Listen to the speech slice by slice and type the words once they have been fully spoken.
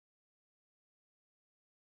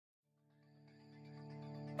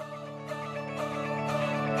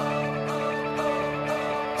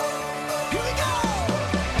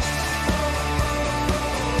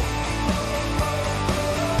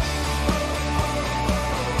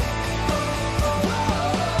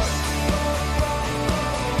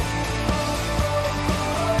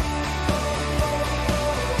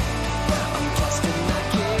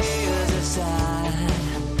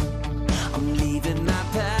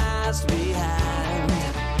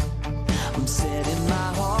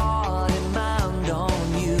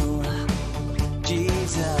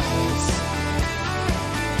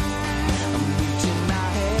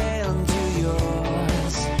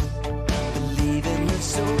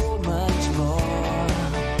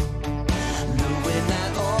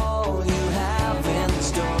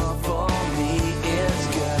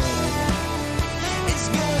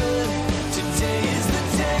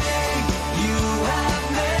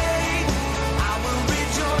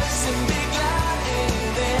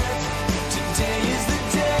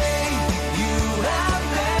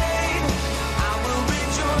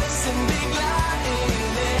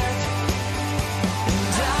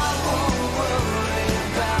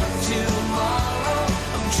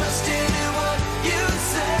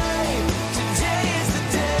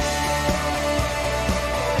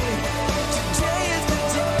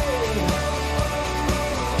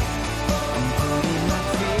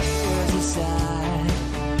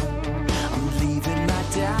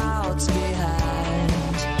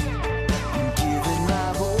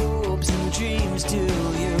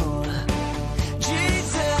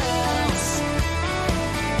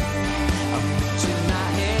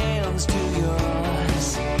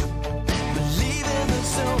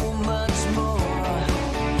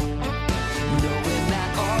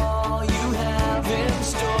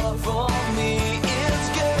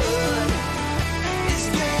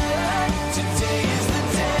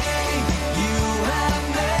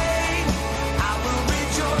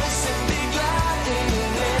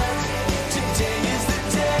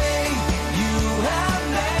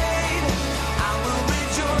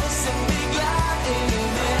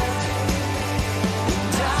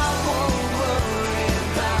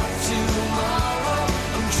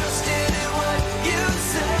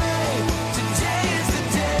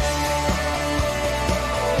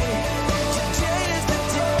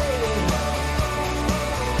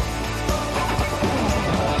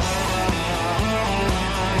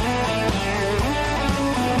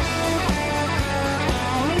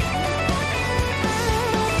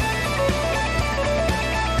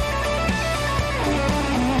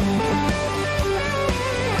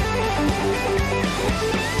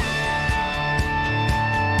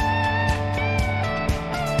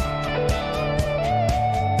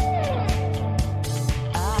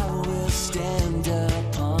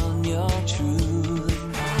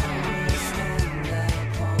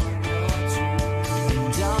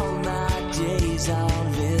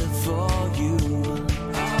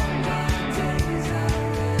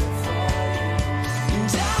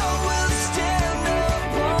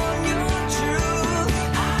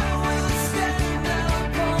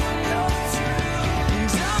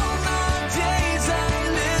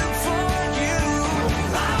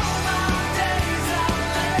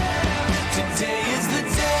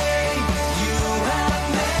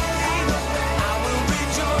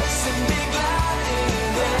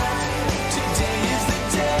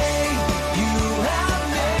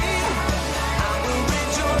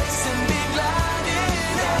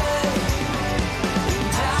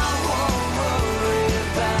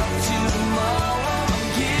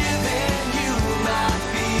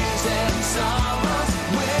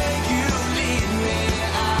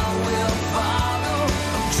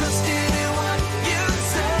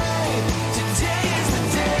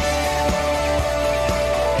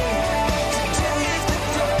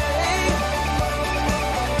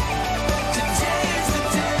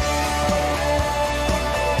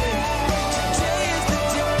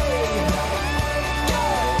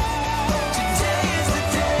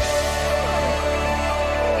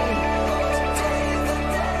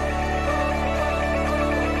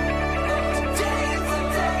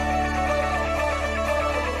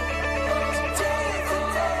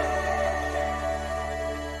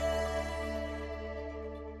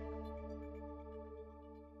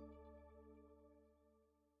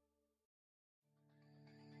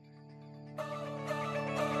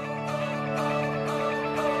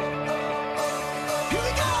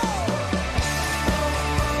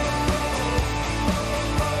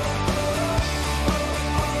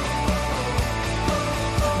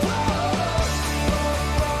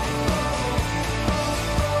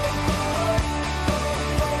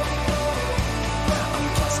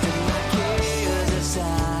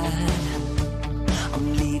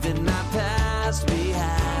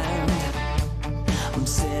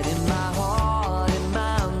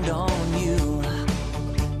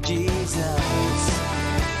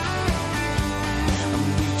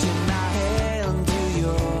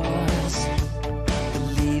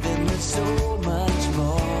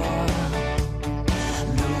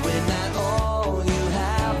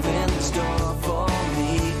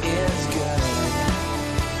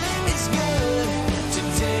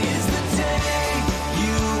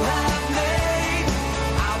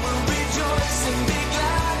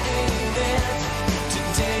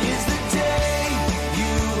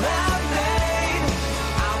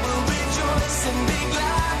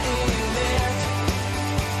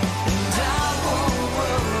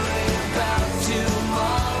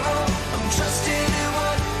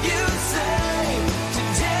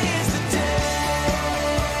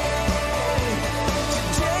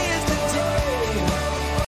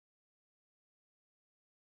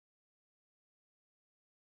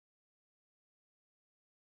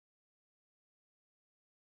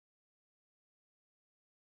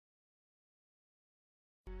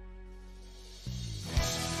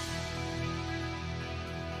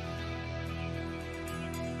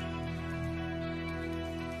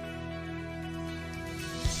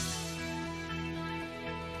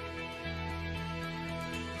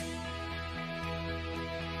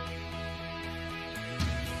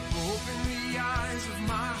Open the eyes of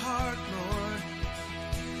my heart, Lord.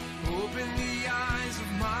 Open the eyes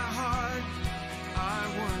of my heart. I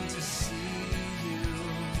want to see you.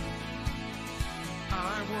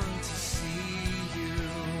 I want to see you.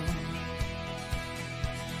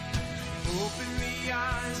 Open the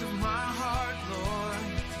eyes of my heart, Lord.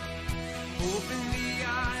 Open the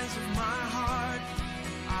eyes of my heart.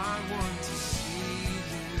 I want to see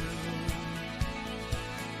you.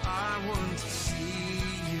 I want to see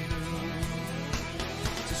you.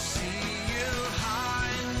 To see you high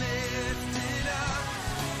and lifted up,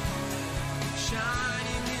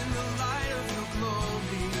 shining in the light of your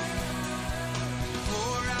glory.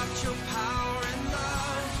 Pour out your power and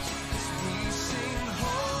love as we sing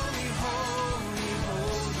holy, holy,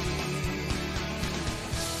 holy.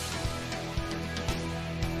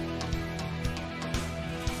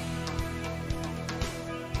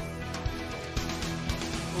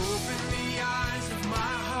 Open the eyes of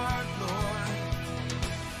my heart, Lord.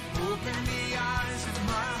 Open the eyes of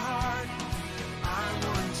my heart. I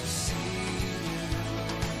want to see you.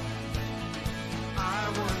 I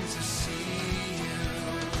want to see you.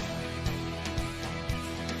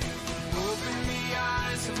 Open the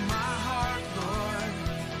eyes of my heart, Lord.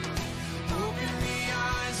 Open the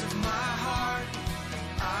eyes of my heart.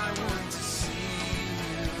 I want to see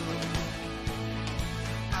you.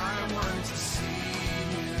 I want to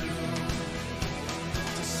see you.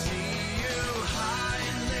 To see you high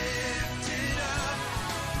and lifted up,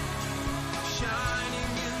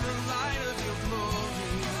 shining in the light of your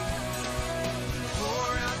glory.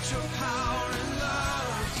 Pour out your power and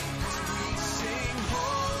love as we sing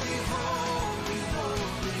holy, holy,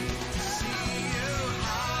 holy. To see you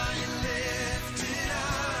high and lifted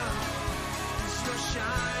up, as you're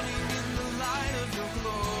shining in the light of your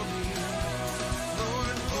glory.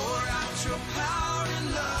 Lord, pour out your power and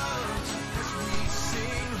love as we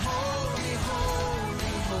sing holy,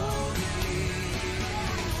 holy, holy.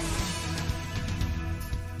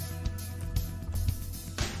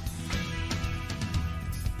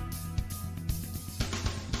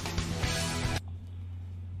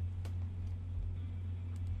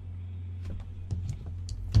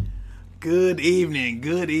 Good evening,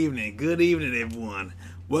 everyone.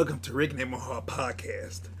 Welcome to Reconnect My Heart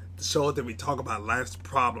Podcast, the show that we talk about life's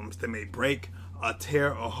problems that may break or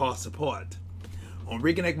tear our hearts apart. On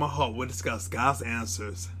Reconnect My Heart, we'll discuss God's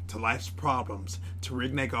answers to life's problems to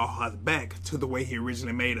reconnect our hearts back to the way He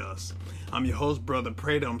originally made us. I'm your host, Brother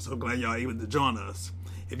Prater. I'm so glad y'all are able to join us.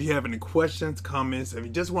 If you have any questions, comments, if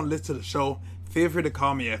you just want to listen to the show, feel free to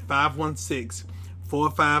call me at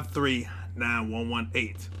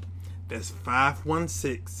 516-453-9118. That's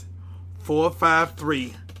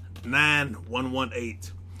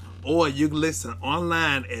 516-453-9118. Or you can listen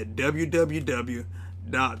online at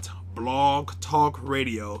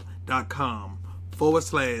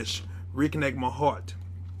www.blogtalkradio.com/Reconnect My Heart.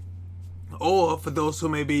 Or for those who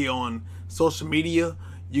may be on social media,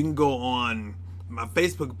 you can go on my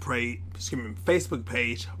Facebook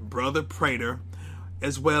page, Brother Prater,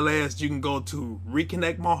 as well as you can go to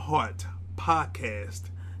Reconnect My Heart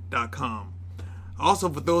Podcast.com. Also,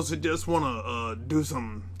 for those who just want to do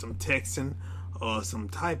some texting or some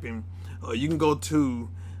typing, you can go to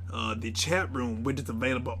the chat room, which is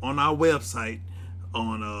available on our website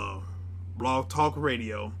on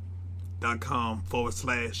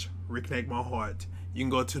blogtalkradio.com/Reconnect My Heart. You can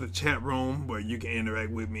go to the chat room where you can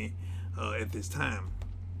interact with me at this time.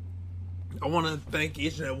 I want to thank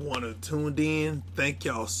each and every one who tuned in. Thank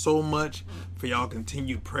y'all so much for y'all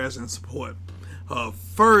continued prayers and support.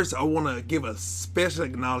 First, I want to give a special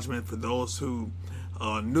acknowledgement for those who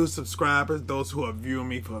are new subscribers, those who are viewing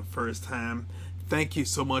me for the first time. Thank you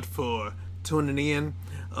so much for tuning in.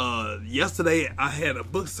 Yesterday, I had a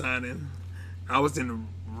book signing. I was in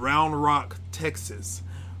Round Rock, Texas.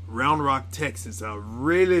 I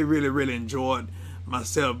really enjoyed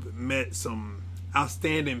myself. Met some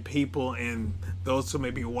outstanding people, and those who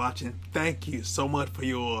may be watching, thank you so much for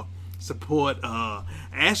your support. I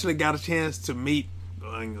actually got a chance to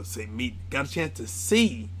got a chance to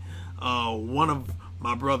see one of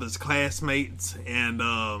my brother's classmates, and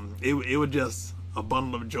it was just a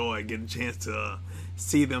bundle of joy getting a chance to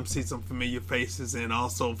see some familiar faces, and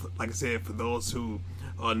also, like I said, for those who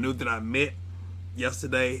knew that I met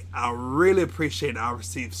yesterday, I really appreciate it. I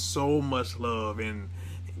received so much love, and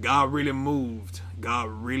God really moved at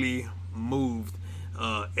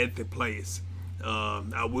the place.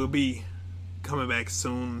 I will be coming back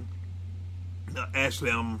soon. Actually,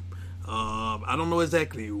 I don't know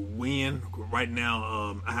exactly when. Right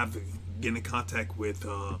now, I have to get in contact with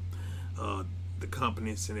the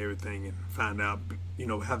companies and everything and find out,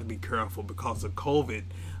 have to be careful because of COVID.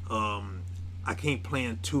 I can't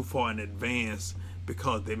plan too far in advance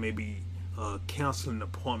because they may be canceling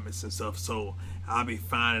appointments and stuff. So I'll be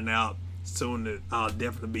finding out soon that I'll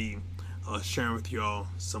definitely be sharing with y'all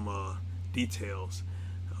some details.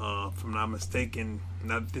 If I'm not mistaken,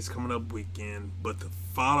 not this coming up weekend, but the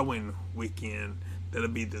following weekend, that'll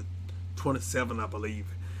be the 27th, I believe.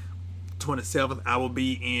 27th, I will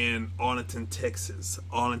be in Arlington, Texas.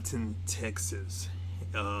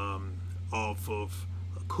 Off of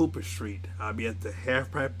Cooper Street. I'll be at the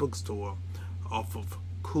Half Price Bookstore off of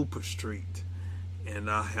Cooper Street, and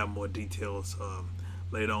I'll have more details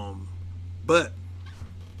later on. But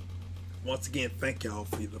once again, thank y'all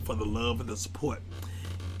for the love and the support.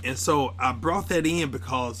 And so I brought that in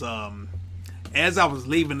because as I was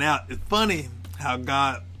leaving out, it's funny how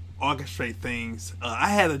God orchestrate things. I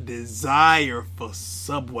had a desire for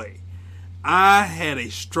Subway. I had a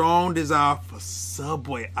strong desire for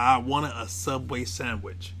Subway. I wanted a Subway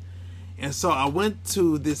sandwich. And so I went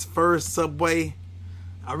to this first Subway.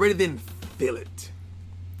 I really didn't feel it.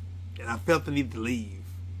 And I felt the need to leave.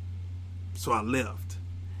 So I left.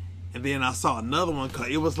 And then I saw another one because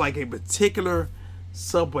it was like a particular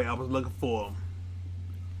Subway I was looking for.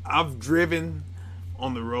 I've driven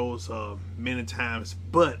on the roads many times,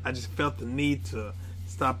 but I just felt the need to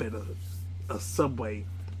stop at a Subway.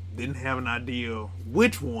 Didn't have an idea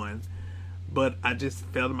which one, but I just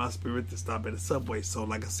felt in my spirit to stop at a Subway. So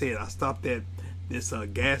like I said, I stopped at this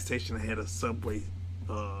gas station that had a Subway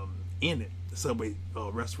in it, a Subway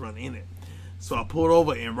restaurant in it. So I pulled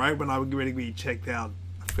over, and right when I was ready to be checked out,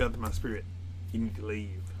 I felt in my spirit, you need to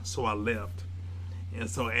leave. So I left. And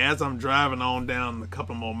so as I'm driving on down a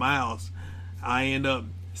couple more miles, I end up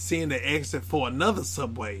seeing the exit for another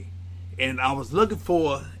Subway. And I was looking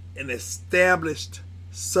for an established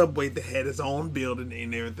Subway that had its own building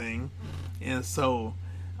and everything. And so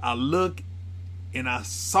I look and I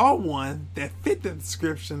saw one that fit the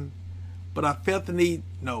description, but I felt the need,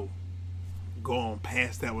 no, go on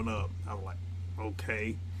past that one up. I was like,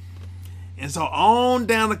 okay. And so on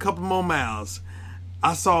down a couple more miles,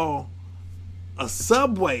 I saw a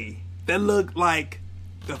Subway that looked like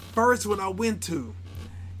the first one I went to.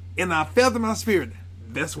 And I felt in my spirit,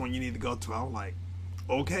 that's one you need to go to. I was like,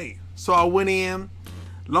 okay. So I went in.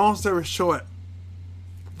 Long story short,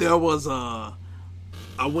 there was I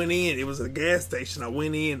went in. It was a gas station. I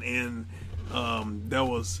went in, and there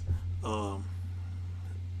was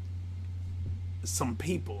some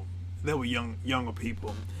people. They were younger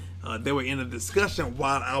people. They were in a discussion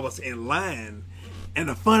while I was in line. And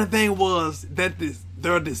the funny thing was that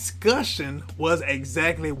their discussion was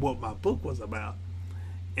exactly what my book was about.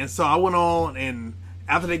 And so I went on, and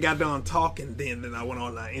after they got done talking, then I went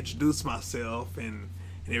on and I introduced myself and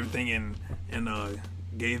everything, and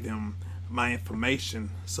gave them my information.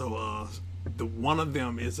 So one of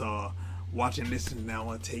them is watching this, and I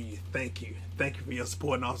want to tell you thank you for your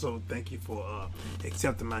support, and also thank you for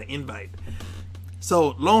accepting my invite.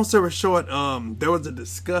 So long story short, there was a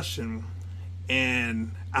discussion,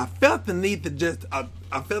 and I felt the need to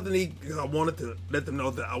I felt the need because I wanted to let them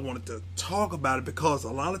know that I wanted to talk about it, because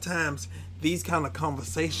a lot of times these kind of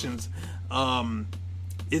conversations,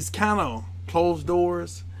 it's kind of closed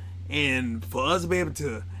doors, and for us to be able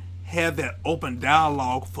to have that open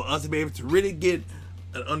dialogue, for us to be able to really get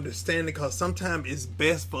an understanding, because sometimes it's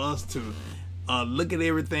best for us to look at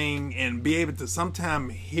everything and be able to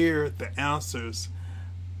sometimes hear the answers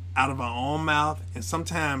out of our own mouth, and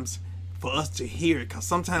sometimes for us to hear it, because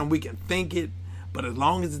sometimes we can think it, but as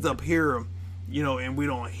long as it's up here, and we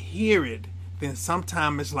don't hear it, then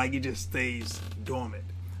sometimes it's like it just stays dormant.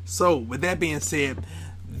 So with that being said,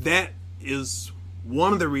 that is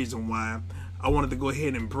one of the reasons why I wanted to go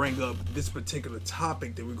ahead and bring up this particular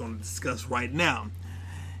topic that we're going to discuss right now.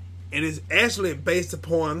 And it's actually based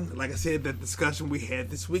upon, like I said, that discussion we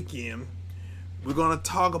had this weekend. We're going to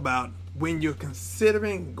talk about when you're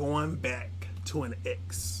considering going back to an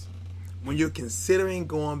ex. When you're considering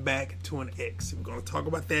going back to an ex. We're going to talk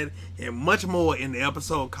about that and much more in the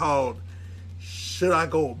episode called Should I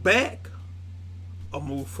Go Back or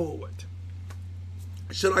Move Forward?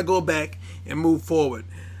 Should I go back and move forward?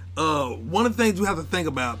 One of the things you have to think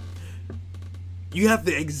about, you have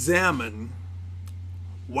to examine,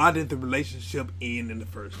 why did the relationship end in the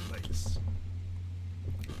first place?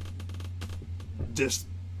 Just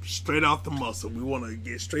straight off the muscle. We want to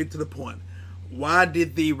get straight to the point. Why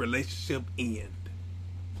did the relationship end?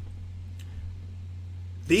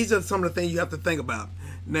 These are some of the things you have to think about.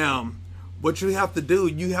 Now, what you have to do,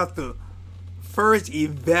 you have to first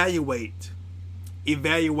evaluate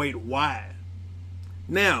why.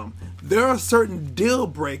 Now, there are certain deal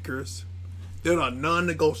breakers that are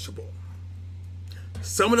non-negotiable.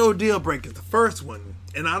 Some of those deal breakers, the first one,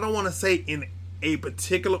 and I don't want to say in a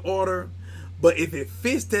particular order, but if it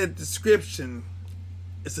fits that description,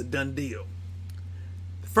 it's a done deal.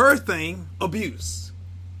 The first thing, abuse.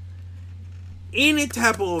 Any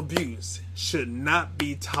type of abuse should not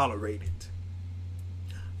be tolerated.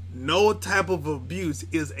 No type of abuse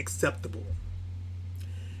is acceptable.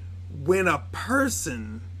 When a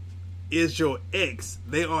person is your ex,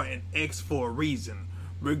 they are an ex for a reason,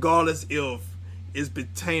 regardless if it's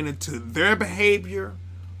pertaining to their behavior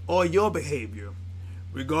or your behavior.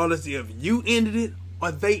 Regardless if you ended it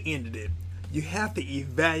or they ended it, you have to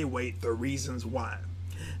evaluate the reasons why.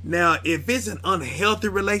 Now, if it's an unhealthy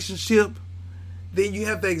relationship, then you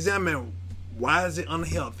have to examine, why is it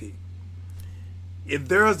unhealthy? If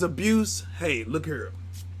there is abuse, hey, look here.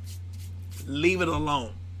 Leave it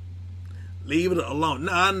alone. Leave it alone.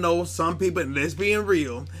 Now, I know some people, and let's be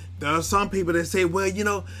real, there are some people that say,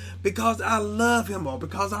 well, because I love him or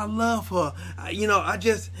because I love her,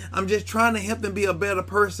 I'm just trying to help them be a better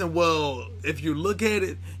person. Well, if you look at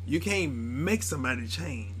it, you can't make somebody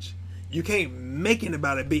change. You can't make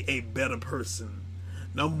anybody be a better person.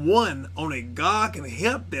 Number one, only God can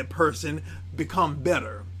help that person become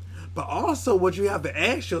better. But also what you have to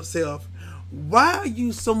ask yourself, why are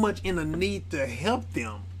you so much in a need to help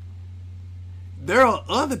them? There are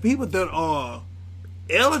other people that are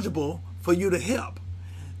eligible for you to help.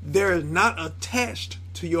 They're not attached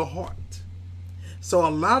to your heart. So a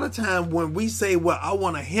lot of times when we say, well, I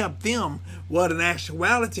want to help them, well, in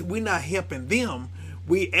actuality, we're not helping them.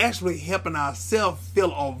 We actually helping ourselves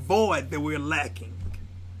fill a void that we're lacking.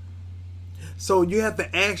 So you have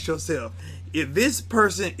to ask yourself, if this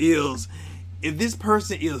person is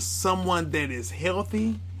someone that is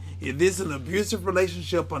healthy, if this is an abusive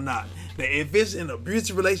relationship or not. Now, if it's an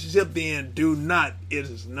abusive relationship, then it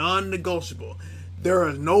is non-negotiable. There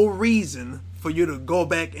is no reason for you to go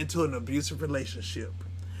back into an abusive relationship.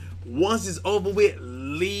 Once it's over with,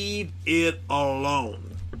 leave it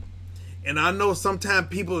alone. And I know sometimes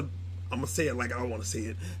people, I'm going to say it like I want to say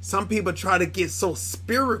it. Some people try to get so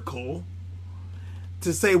spiritual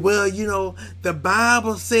to say, well, the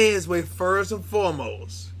Bible says, well, first and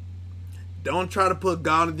foremost, don't try to put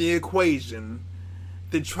God in the equation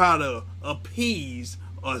to try to appease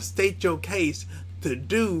or state your case to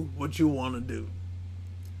do what you want to do.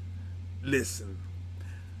 Listen,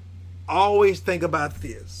 always think about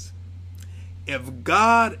this. If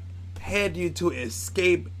God had you to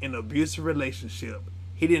escape an abusive relationship,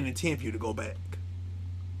 He didn't intend for you to go back.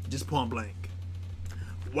 Just point blank.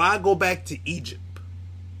 Why go back to Egypt?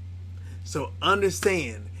 So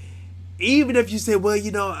understand, even if you say, well,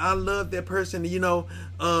 I love that person,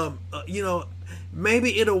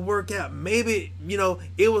 maybe it'll work out. Maybe,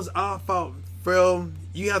 it was our fault. Well,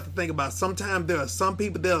 you have to think about, sometimes there are some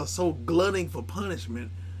people that are so glutting for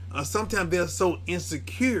punishment, or sometimes they're so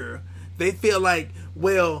insecure, they feel like,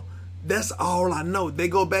 well, that's all I know. They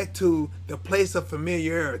go back to the place of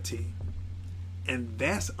familiarity, and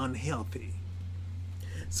that's unhealthy.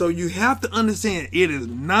 So you have to understand, it is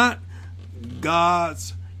not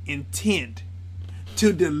God's intent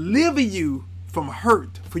to deliver you from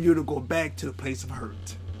hurt for you to go back to the place of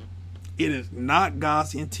hurt. It is not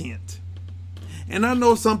God's intent. And I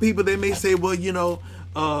know some people, they may say, well,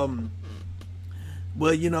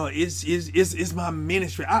 it's my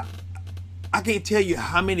ministry. I can't tell you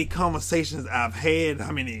how many conversations I've had,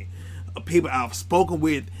 how many people I've spoken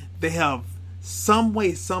with. They have some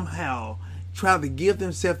way, somehow tried to give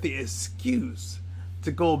themselves the excuse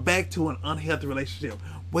to go back to an unhealthy relationship.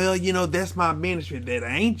 Well, that's my ministry. That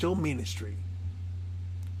ain't your ministry.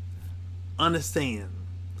 Understand,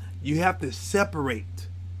 you have to separate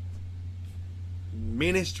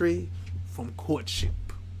ministry from courtship.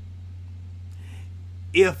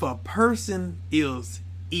 If a person is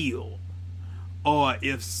ill, or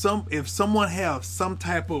if someone has some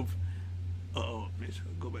type of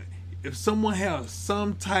if someone has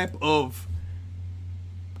some type of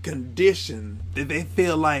condition that they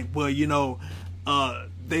feel like, well,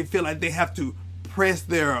 they feel like they have to press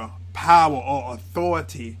their power or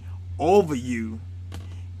authority over you,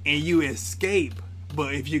 and you escape.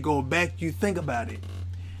 But if you go back, you think about it,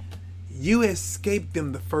 you escaped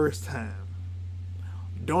them the first time.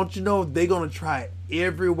 Don't you know they're going to try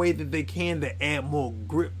every way that they can to add more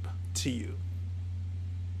grip to you?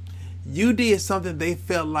 You did something they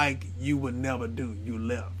felt like you would never do. You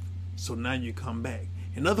left. So now you come back.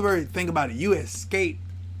 In other words, think about it. You escaped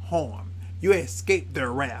harm. You escaped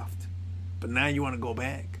their wrath. But now you want to go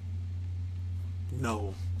back?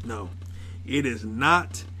 No. It is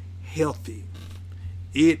not healthy.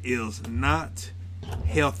 It is not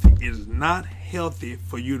healthy. It is not healthy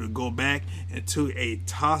for you to go back into a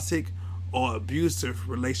toxic or abusive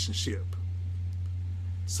relationship.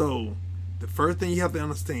 So, the first thing you have to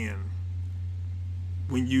understand,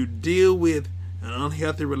 when you deal with an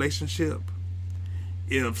unhealthy relationship,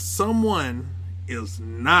 if someone is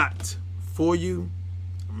not for you,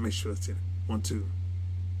 I'll make sure it's it. 1, 2.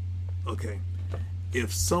 Okay.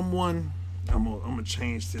 If someone, I'm gonna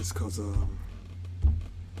change this because go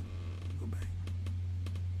back.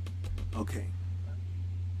 Okay.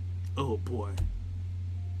 Oh boy.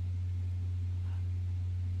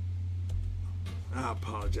 I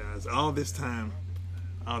apologize. All this time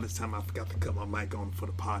I forgot to cut my mic on for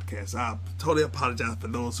the podcast. I totally apologize for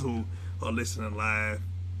those who are listening live.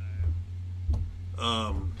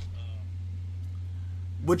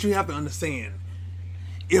 What you have to understand,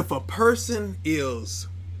 if a person is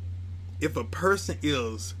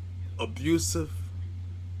abusive,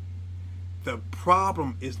 the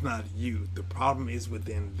problem is not you. The problem is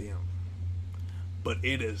within them. But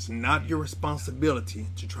it is not your responsibility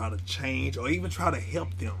to try to change or even try to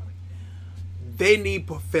help them. They need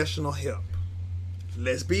professional help.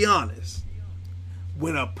 Let's be honest.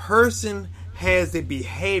 When a person has a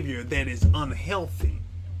behavior that is unhealthy,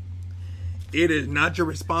 it is not your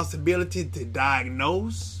responsibility to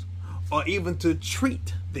diagnose or even to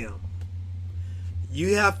treat them.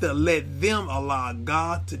 You have to let them allow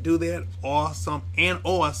God to do that, or some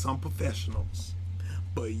professionals.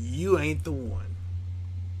 But you ain't the one.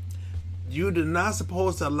 You do not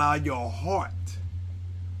supposed to allow your heart,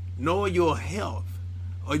 nor your health,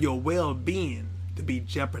 or your well-being to be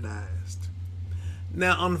jeopardized.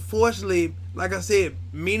 Now, unfortunately, like I said,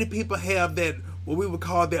 many people have that, what we would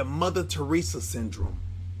call that Mother Teresa syndrome.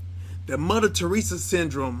 The Mother Teresa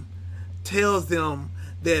syndrome tells them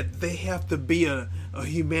that they have to be a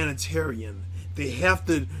humanitarian. They have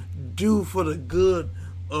to do for the good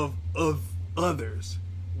of others,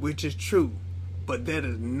 which is true. But that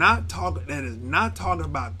is not talking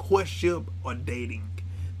about courtship or dating.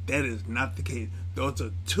 That is not the case. Those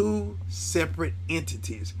are two separate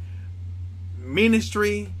entities.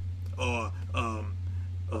 Ministry or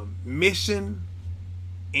mission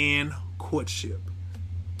and courtship.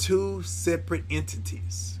 Two separate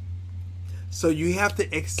entities. So you have to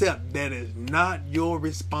accept that is not your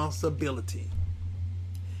responsibility.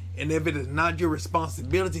 And if it is not your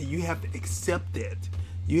responsibility, you have to accept that.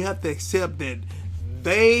 You have to accept that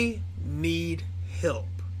they need help.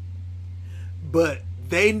 But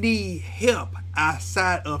they need help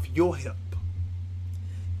outside of your help.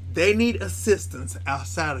 They need assistance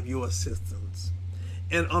outside of your assistance.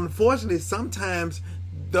 And unfortunately, sometimes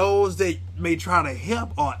those that may try to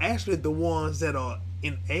help are actually the ones that are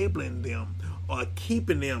enabling them or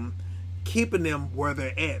keeping them where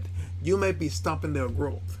they're at. You may be stopping their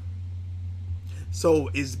growth. So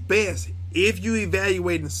it's best if you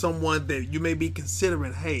evaluating someone that you may be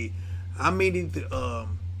considering, hey, I may need to,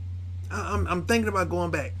 I'm thinking about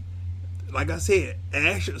going back. Like I said,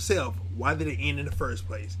 ask yourself, why did it end in the first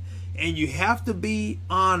place? And you have to be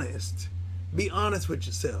honest. Be honest with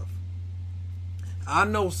yourself. I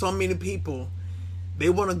know so many people, they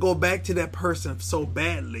want to go back to that person so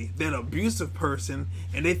badly, that abusive person,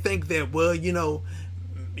 and they think that, well,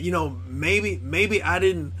 maybe I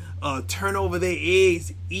didn't turn over their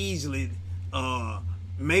eggs easily.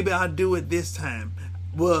 Maybe I'll do it this time.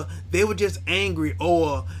 Well, they were just angry,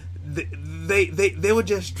 or they were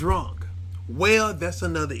just drunk. Well, that's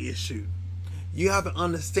another issue. You have to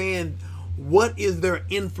understand, what is their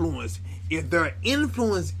influence. If their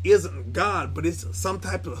influence isn't God, but it's some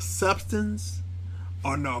type of substance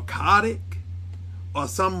or narcotic or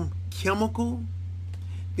some chemical,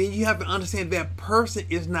 then you have to understand that person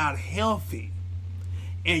is not healthy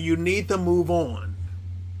and you need to move on.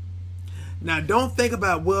 Now, don't think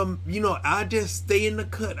about, well, I just stay in the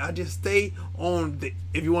cut. I just stay on the,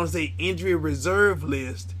 if you want to say, injury reserve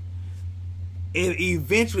list, and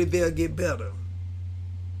eventually they'll get better.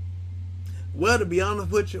 Well, to be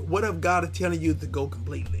honest with you, what if God is telling you to go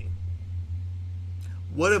completely?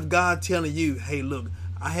 What if God telling you, hey, look,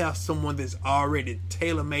 I have someone that's already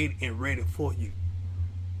tailor-made and ready for you?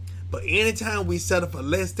 But anytime we settle for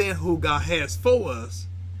less than who God has for us,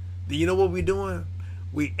 then you know what we're doing?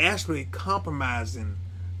 We actually compromising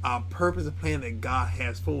our purpose and plan that God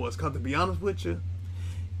has for us. Because to be honest with you,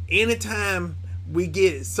 anytime we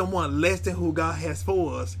get someone less than who God has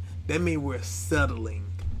for us, that means we're settling.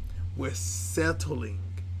 We're settling.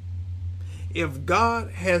 If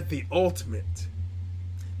God has the ultimate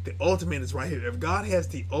is right here. If God has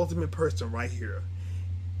the ultimate person right here,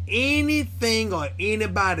 anything or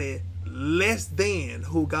anybody less than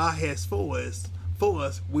who God has for for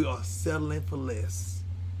us, we are settling for less.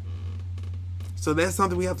 So that's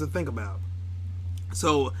something we have to think about.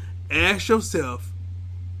 So ask yourself,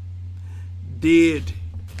 did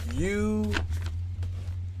you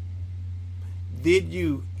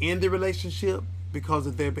end the relationship because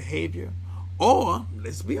of their behavior? Or,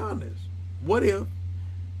 let's be honest, what if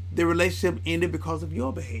the relationship ended because of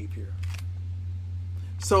your behavior?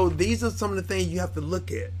 So these are some of the things you have to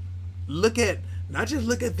look at. Not just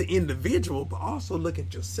look at the individual, but also look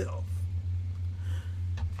at yourself.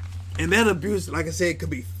 And that abuse, like I said, could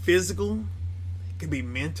be physical, it could be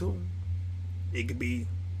mental, it could be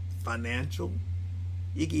financial,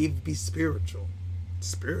 it could even be spiritual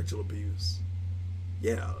abuse.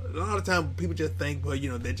 Yeah, a lot of times people just think, well,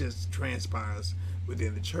 that just transpires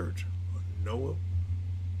within the church. No,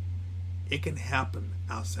 it can happen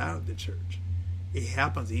outside of the church. It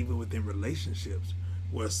happens even within relationships,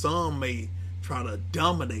 where some may try to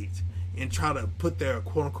dominate and try to put their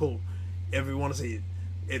quote unquote, if you want to say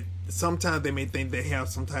it, sometimes they may think they have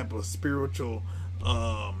some type of spiritual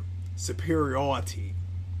superiority.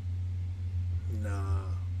 Nah.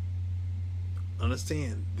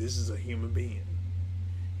 Understand, this is a human being.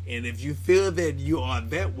 And if you feel that you are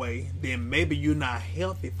that way, then maybe you're not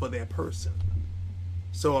healthy for that person.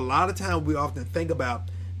 So a lot of times we often think about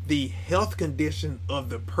the health condition of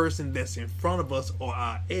the person that's in front of us or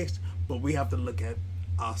our ex, but we have to look at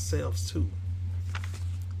ourselves too.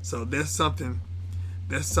 So that's something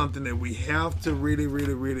that we have to really,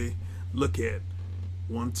 really, really look at.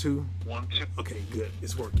 1, 2. Okay, good.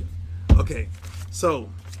 It's working. Okay, so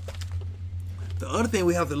the other thing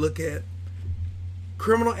we have to look at,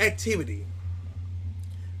 criminal activity.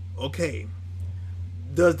 Okay,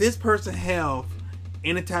 does this person have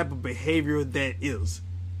any type of behavior that is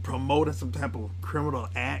promoting some type of criminal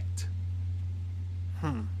act?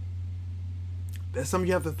 That's something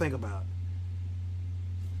you have to think about.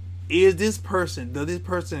 Does this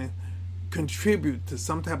person contribute to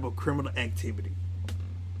some type of criminal activity?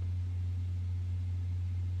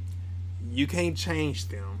 You can't change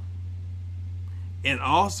them. And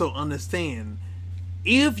also understand,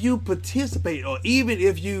 if you participate, or even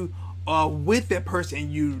if you are with that person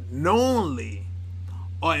and you knowingly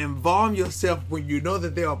or involve yourself when you know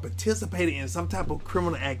that they are participating in some type of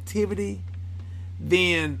criminal activity,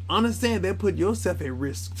 then understand that put yourself at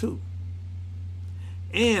risk too.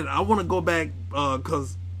 And I want to go back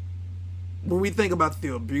because when we think about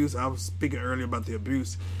the abuse, I was speaking earlier about the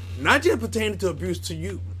abuse, not just pertaining to abuse to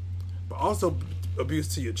you, but also abuse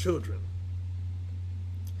to your children.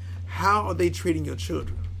 How are they treating your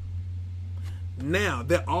children? Now,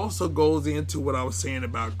 that also goes into what I was saying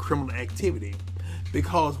about criminal activity.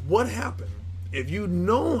 Because what happened if you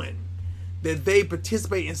knowing that they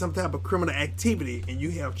participate in some type of criminal activity and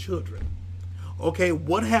you have children? Okay,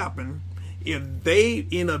 what happened if they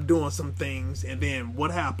end up doing some things, and then what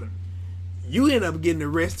happened? You end up getting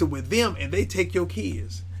arrested with them and they take your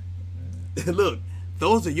kids. Look,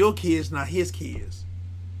 those are your kids, not his kids.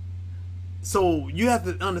 So you have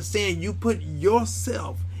to understand, you put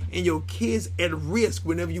yourself and your kids at risk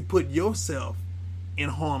whenever you put yourself in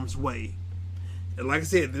harm's way. And like I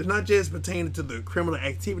said, it's not just pertaining to the criminal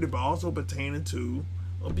activity, but also pertaining to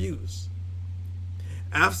abuse.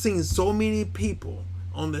 I've seen so many people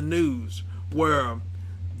on the news where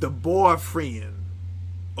the boyfriend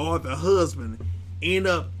or the husband end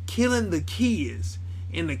up killing the kids,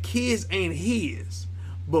 and the kids ain't his.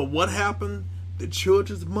 But what happened? The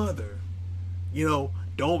children's mother,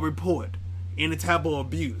 don't report any type of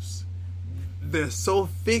abuse. They're so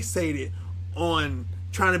fixated on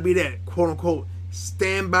trying to be that quote unquote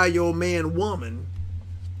stand by your man woman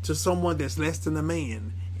to someone that's less than a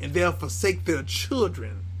man, and they'll forsake their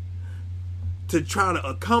children to try to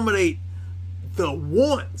accommodate the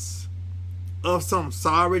wants of some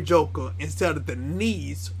sorry joker instead of the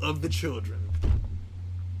needs of the children.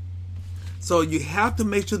 So you have to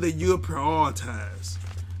make sure that you prioritize.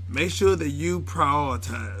 Make sure that you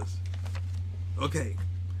prioritize. Okay.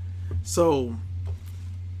 So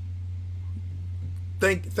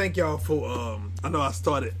thank y'all for I know I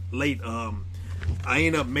started late. I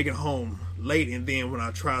ended up making home late, and then when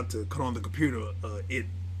I tried to cut on the computer, it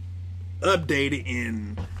updated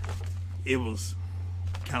and it was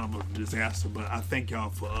kind of a disaster. But I thank y'all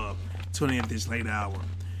for tuning in this late hour.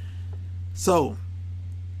 So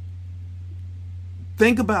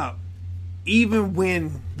think about, even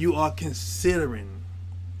when you are considering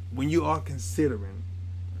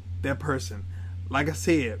that person, like I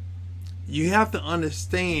said, you have to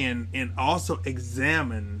understand and also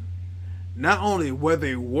examine not only where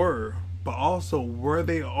they were, but also where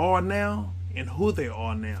they are now and who they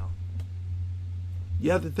are now.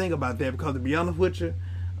 You have to think about that, because to be honest with you,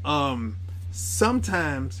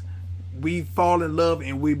 sometimes we fall in love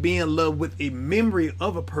and we be in love with a memory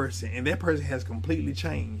of a person, and that person has completely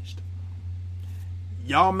changed.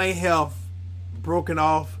 Y'all may have broken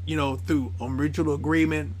off, through a mutual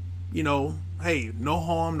agreement, hey, no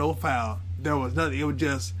harm, no foul. There was nothing. It was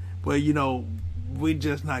just, well, we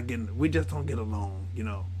just don't get along,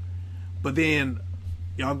 But then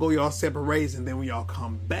y'all go y'all separate ways, and then when y'all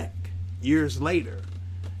come back years later,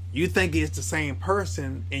 you think it's the same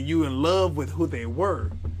person and you in love with who they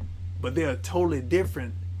were, but they are totally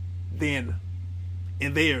different than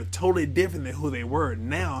who they were.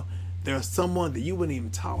 Now they're someone that you wouldn't even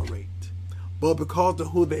tolerate. But because of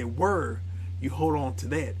who they were, you hold on to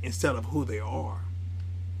that instead of who they are.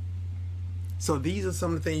 So these are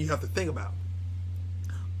some of the things you have to think about.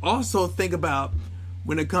 Also think about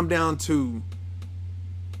when it comes down to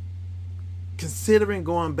considering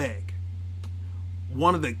going back.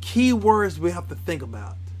 One of the key words we have to think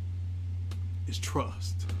about is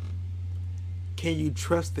trust. Can you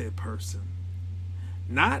trust that person?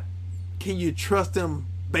 Not can you trust them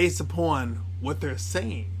based upon what they're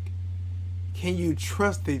saying. Can you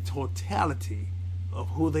trust the totality of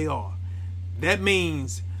who they are? That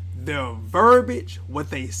means their verbiage, what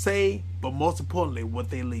they say, but most importantly,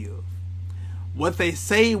 what they live. What they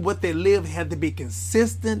say, what they live have to be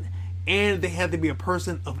consistent, and they have to be a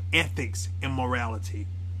person of ethics and morality.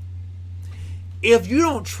 If you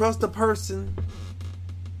don't trust a person,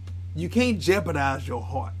 you can't jeopardize your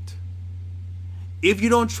heart. If you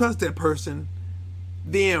don't trust that person,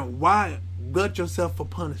 then why gut yourself for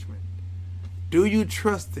punishment? Do you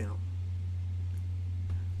trust them?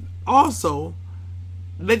 Also,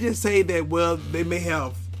 let's just say that, well, they may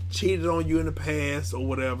have cheated on you in the past or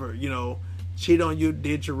whatever, cheated on you,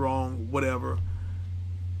 did you wrong, whatever.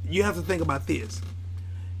 You have to think about this.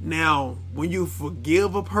 Now, when you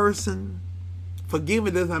forgive a person,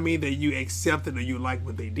 forgiving does not mean that you accepted or you like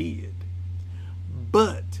what they did.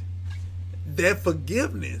 But that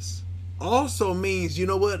forgiveness also means, you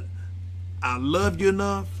know what? I love you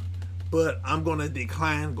enough, but I'm going to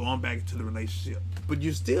decline going back to the relationship. But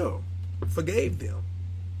you still forgave them.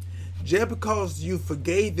 Just because you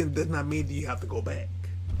forgave them does not mean that you have to go back.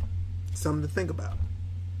 Something to think about.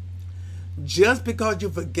 Just because you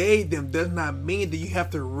forgave them does not mean that you have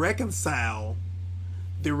to reconcile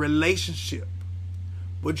the relationship.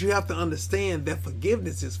 But you have to understand that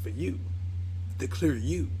forgiveness is for you, to clear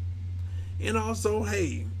you. And also,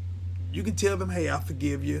 hey, you can tell them, hey, I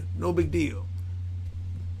forgive you, no big deal.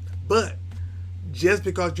 But just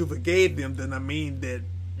because you forgave them does not mean that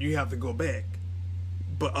you have to go back.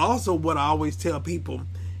 But also what I always tell people,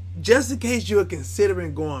 just in case you're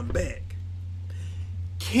considering going back,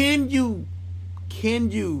 can you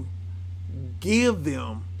give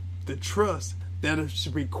them the trust that is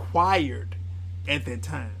required at that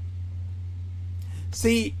time?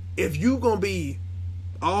 See, if you're going to be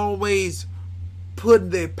always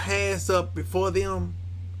putting their past up before them,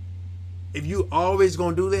 if you always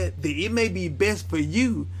going to do that, then it may be best for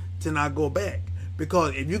you to not go back.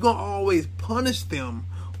 Because if you're going to always punish them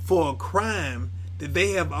for a crime that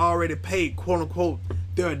they have already paid, quote unquote,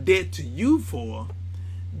 their debt to you for,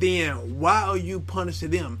 then why are you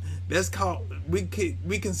punishing them? That's called, we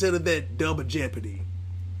consider that double jeopardy.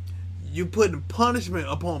 You putting punishment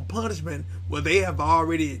upon punishment where they have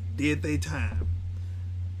already did their time.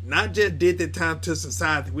 Not just did their time to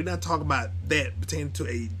society. We're not talking about that pertaining to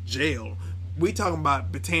a jail. We're talking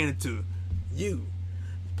about pertaining to you.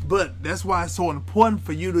 But that's why it's so important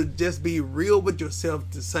for you to just be real with yourself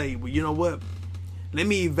to say, well, you know what? Let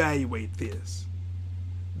me evaluate this.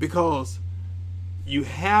 Because you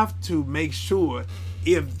have to make sure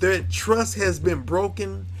if the trust has been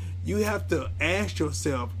broken, you have to ask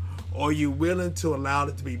yourself, are you willing to allow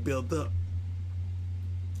it to be built up?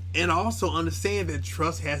 And also understand that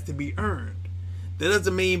trust has to be earned. That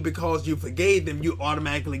doesn't mean because you forgave them, you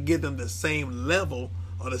automatically give them the same level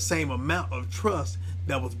or the same amount of trust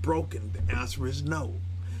that was broken. The answer is no.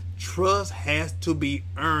 Trust has to be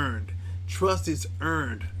earned. Trust is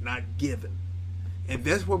earned, not given. And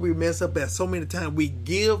that's where we mess up at. So many times we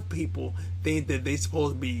give people things that they're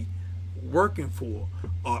supposed to be working for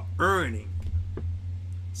or earning.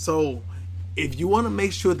 So if you want to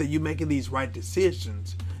make sure that you're making these right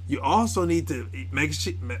decisions, you also need to make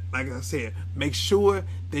sure, like I said, make sure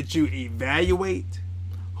that you evaluate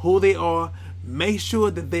who they are. Make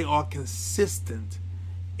sure that they are consistent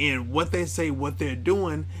in what they say, what they're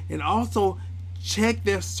doing, and also check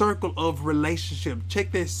their circle of relationship.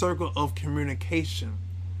 Check their circle of communication.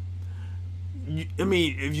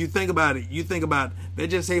 if you think about it,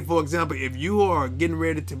 let's just say, for example, if you are getting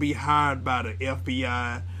ready to be hired by the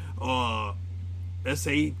FBI or, let's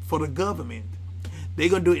say, for the government, they're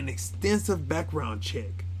going to do an extensive background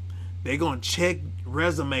check. They're going to check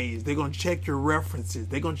resumes. They're going to check your references.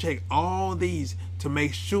 They're going to check all these to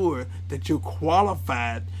make sure that you're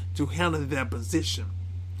qualified to handle that position.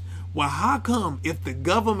 Well, how come if the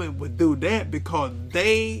government would do that? Because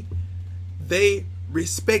they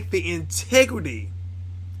respect the integrity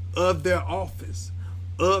of their office,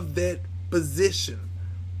 of that position.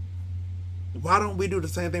 Why don't we do the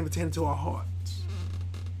same thing pertaining to our hearts?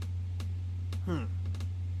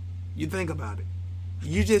 You think about it.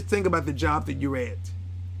 You just think about the job that you're at.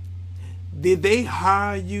 Did they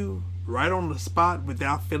hire you right on the spot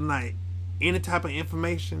without filling out any type of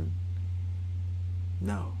information?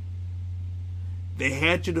 No. They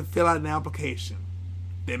had you to fill out an application.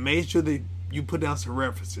 They made sure that you put down some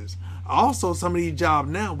references. Also, some of these jobs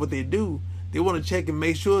now, what they do, they want to check and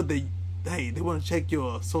make sure that, they want to check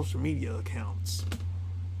your social media accounts.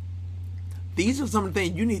 These are some of the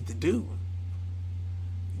things you need to do.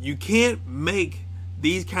 You can't make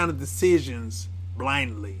these kind of decisions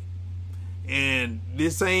blindly. And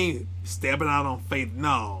this ain't stepping out on faith.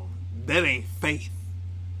 No, that ain't faith.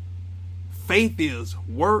 Faith is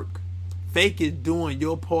work. Faith is doing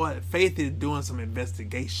your part. Faith is doing some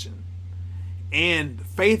investigation. And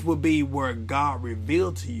faith will be where God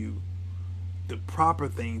revealed to you the proper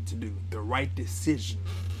thing to do, the right decision,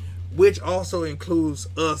 which also includes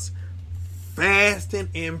us fasting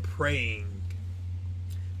and praying.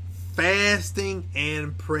 Fasting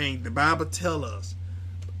and praying. The Bible tells us,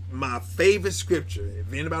 my favorite scripture,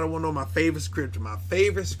 if anybody want to know my favorite scripture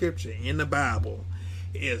in the Bible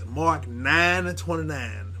is Mark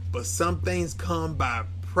 9:29. But some things come by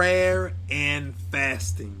prayer and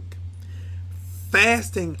fasting.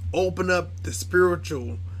 Fasting open up the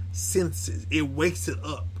spiritual senses. It wakes it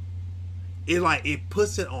up. It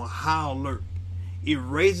puts it on high alert. It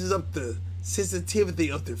raises up the sensitivity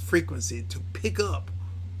of the frequency to pick up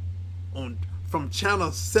on from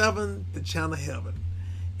channel 7 to channel heaven.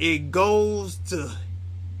 It goes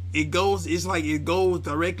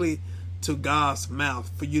directly to God's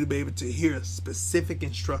mouth for you to be able to hear specific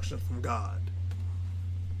instruction from God.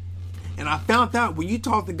 And I found out when you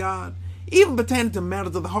talk to God, even pertaining to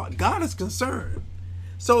matters of the heart, God is concerned.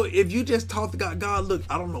 So if you just talk to God, God, look,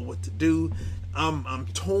 I don't know what to do. I'm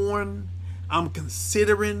torn. I'm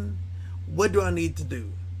considering. What do I need to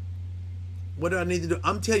do? What do I need to do?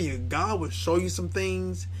 I'm telling you, God will show you some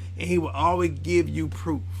things, and He will always give you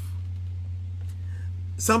proof.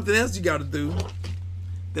 Something else you got to do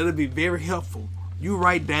that'll be very helpful. You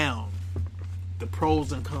write down the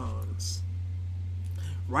pros and cons.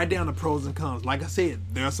 Write down the pros and cons. Like I said,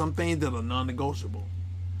 there are some things that are non-negotiable.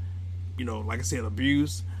 Like I said,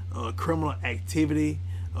 abuse, criminal activity,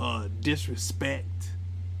 disrespect,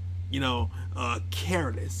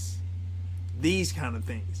 careless. These kind of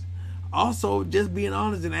things. Also, just being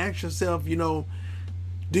honest and ask yourself, do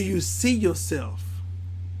you see yourself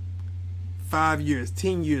 5 years,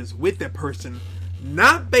 10 years with that person,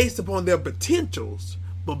 not based upon their potentials,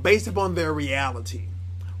 but based upon their reality,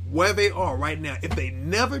 where they are right now. If they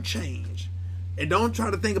never change, and don't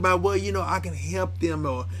try to think about, I can help them,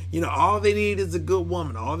 or, all they need is a good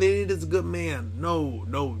woman, all they need is a good man. No.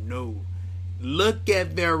 Look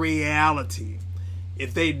at their reality.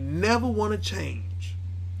 If they never want to change,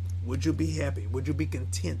 would you be happy? Would you be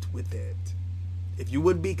content with that? If you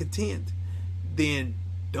wouldn't be content, then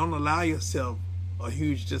don't allow yourself a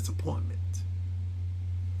huge disappointment.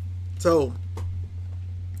 So,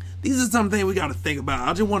 these are some things we got to think about.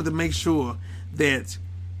 I just wanted to make sure that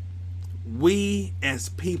we as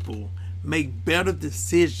people make better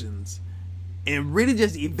decisions and really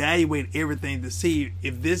just evaluate everything to see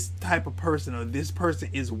if this type of person or this person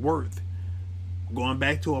is worth going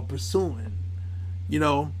back to or pursuing.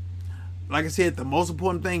 Like I said, the most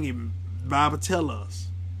important thing the Bible tells us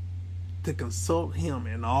to consult Him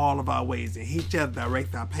in all of our ways, and He shall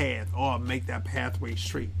direct our path or make that pathway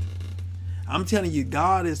straight. I'm telling you,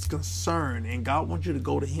 God is concerned, and God wants you to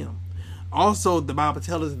go to Him. Also, the Bible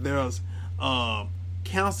tells us there's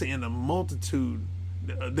counsel in a multitude.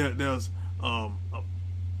 There's a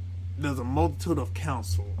multitude of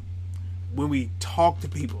counsel when we talk to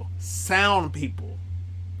people, sound people,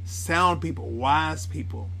 wise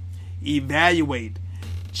people. Evaluate,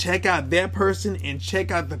 check out that person, and check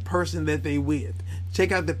out the person that they with.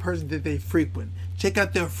 Check out the person that they frequent. Check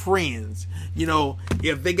out their friends.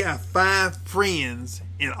 If they got 5 friends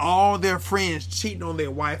and all their friends cheating on their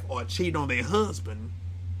wife or cheating on their husband,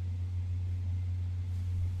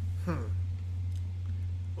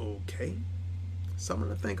 okay. Something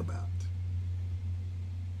to think about.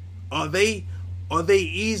 Are they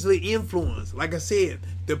easily influenced? Like I said,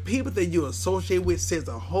 the people that you associate with says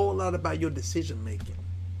a whole lot about your decision making.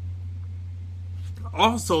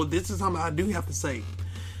 Also, this is something I do have to say.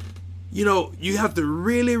 You know, you have to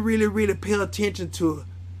really, really, really pay attention to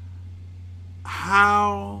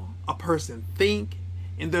how a person think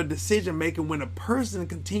in their decision making. When a person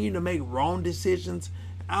continue to make wrong decisions,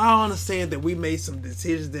 I understand that we made some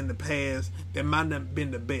decisions in the past that might not have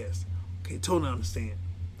been the best. Okay, totally understand.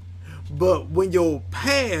 But when your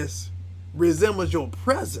past resembles your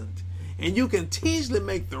present, and you continuously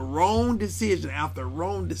make the wrong decision after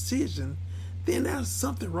wrong decision, then there's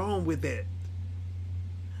something wrong with that.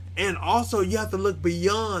 And also, you have to look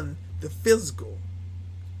beyond the physical.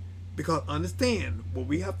 Because understand what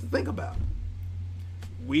we have to think about.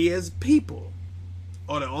 We as people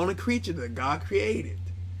are the only creature that God created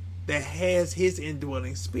that has his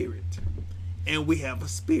indwelling spirit. And we have a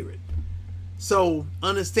spirit. So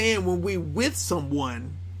understand, when we with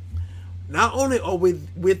someone, not only are we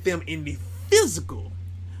with them in the physical,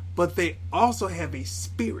 but they also have a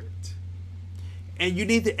spirit. And you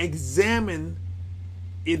need to examine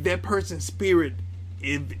if that person's spirit,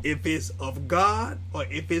 if it's of God or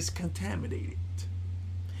if it's contaminated.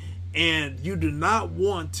 And you do not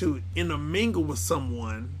want to intermingle with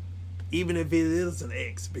someone, even if it is an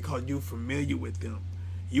ex, because you're familiar with them.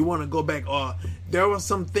 You want to go back, or there were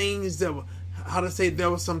some things that were,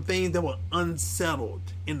 there were some things that were unsettled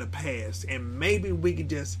in the past, and maybe we could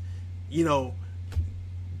just,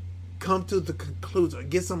 come to the conclusion,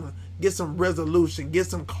 get some resolution, get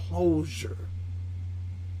some closure.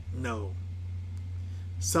 No.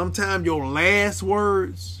 Sometimes your last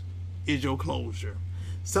words is your closure.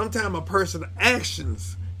 Sometimes a person's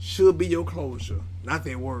actions should be your closure, not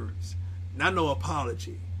their words, not no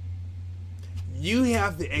apology. You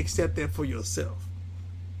have to accept that for yourself.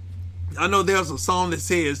 I know there's a song that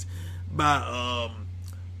says by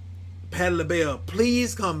Patti LaBelle,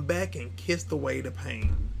 "Please come back and kiss away the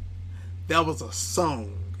pain." That was a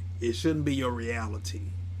song. It shouldn't be your reality.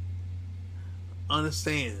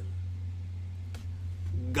 Understand,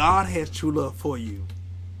 God has true love for you.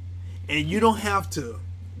 And you don't have to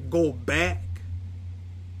go back.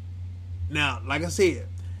 Now, like I said,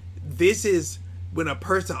 this is when a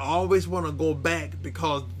person always want to go back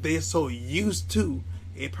because they're so used to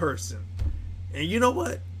a person. And you know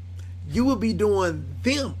what? You will be doing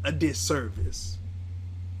them a disservice.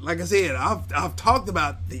 Like I said, I've talked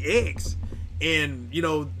about the ex, and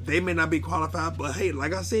they may not be qualified, but hey,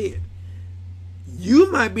 like I said,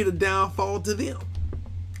 you might be the downfall to them.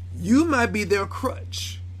 You might be their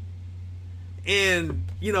crutch. And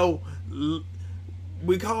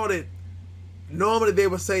we called it, normally they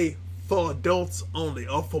would say for adults only,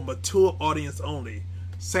 or for mature audience only.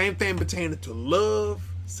 Same thing pertaining to love,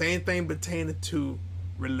 same thing pertaining to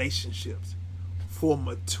relationships. For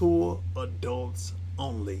mature adults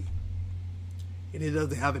only. And it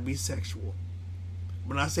doesn't have to be sexual.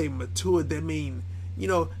 When I say mature, that means,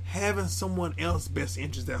 having someone else's best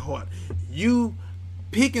interest at heart. You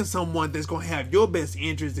picking someone that's going to have your best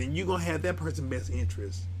interest, and you're going to have that person's best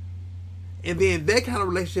interest. And then that kind of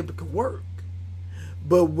relationship can work.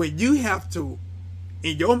 But when you have to,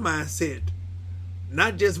 in your mindset,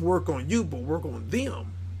 not just work on you, but work on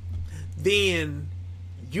them, then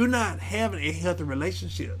you're not having a healthy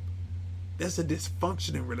relationship. That's a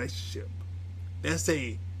dysfunctioning relationship. That's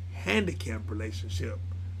a handicapped relationship.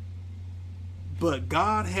 But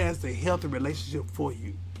God has a healthy relationship for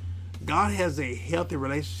you. God has a healthy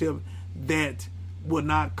relationship that will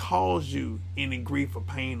not cause you any grief or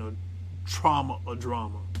pain or trauma or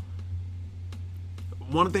drama.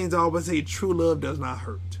 One of the things I always say, true love does not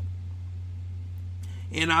hurt.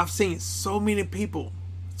 And I've seen so many people.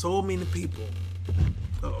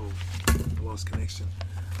 Uh-oh, I lost connection.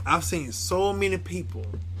 I've seen so many people.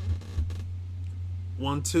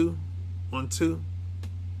 1 2 1 2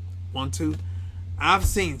 1 2. I've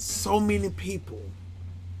seen so many people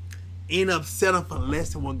end up settling for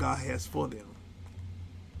less than what God has for them.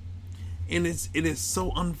 And it is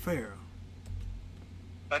so unfair.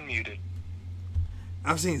 Unmuted.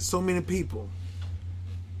 I've seen so many people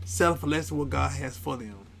settle for less than what God has for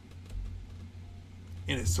them.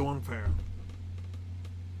 And it's so unfair.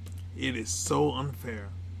 It is so unfair.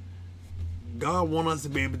 God wants us to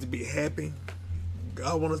be able to be happy.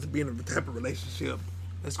 God wants us to be in a type of relationship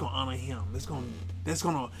that's going to honor Him. That's going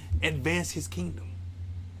to advance His kingdom.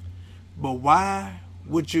 But why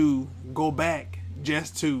would you go back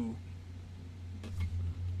just to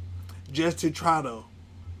try to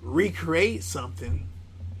recreate something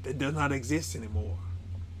that does not exist anymore?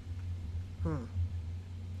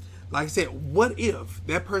 Like I said, what if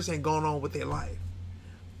that person had gone on with their life?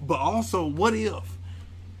 But also, what if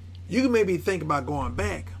you can maybe think about going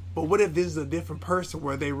back, but what if this is a different person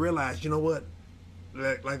where they realize, you know what?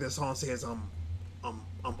 Like that song says, I'm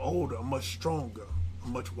older, I'm much stronger,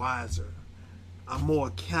 I'm much wiser, I'm more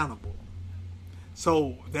accountable.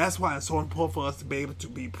 So that's why it's so important for us to be able to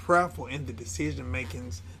be prayerful in the decision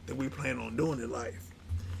makings that we plan on doing in life.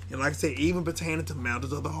 And like I said, even pertaining to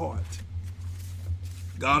matters of the heart.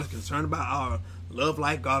 God is concerned about our love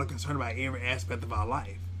life. God is concerned about every aspect of our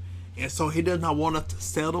life. And so he does not want us to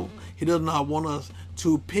settle. He does not want us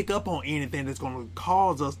to pick up on anything that's going to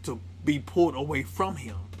cause us to be pulled away from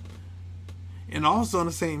him. And also on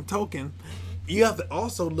the same token, you have to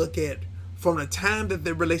also look at from the time that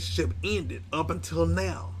the relationship ended up until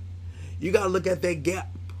now. You got to look at that gap.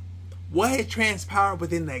 What had transpired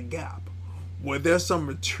within that gap? Were there some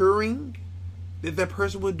maturing that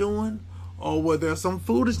person was doing? Or were there some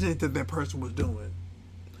foolishness that person was doing?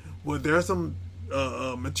 Were there some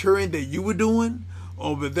maturing that you were doing?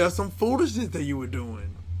 Or were there some foolishness that you were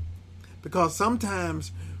doing? Because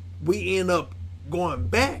sometimes we end up going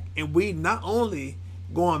back, and we not only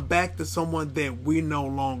going back to someone that we no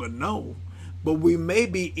longer know, but we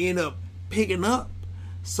maybe end up picking up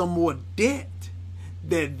some more debt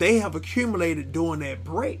that they have accumulated during that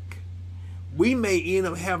break. We may end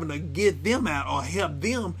up having to get them out or help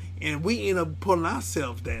them, and we end up pulling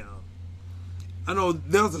ourselves down. I know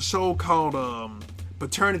there's a show called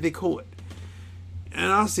Paternity Court,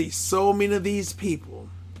 and I see so many of these people,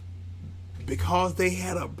 because they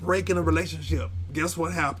had a break in a relationship. Guess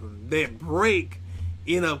what happened? That break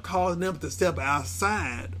ended up causing them to step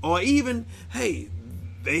outside, or even, hey,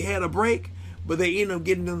 they had a break, but they end up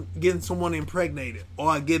getting someone impregnated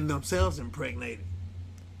or getting themselves impregnated,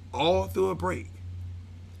 all through a break.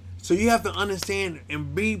 So you have to understand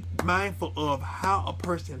and be mindful of how a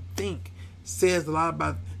person think. Says a lot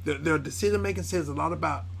about their decision making. Says a lot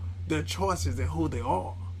about their choices and who they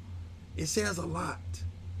are. It says a lot.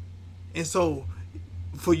 And so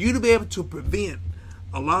for you to be able to prevent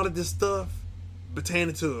a lot of this stuff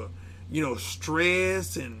pertaining to,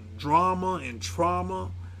 stress and drama and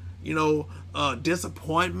trauma,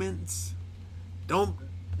 disappointments, don't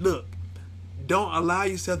allow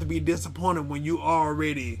yourself to be disappointed when you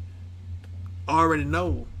already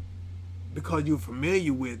know, because you're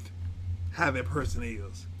familiar with how that person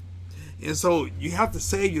is. And so you have to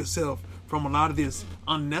save yourself from a lot of these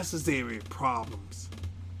unnecessary problems.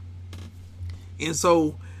 And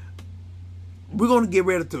so we're going to get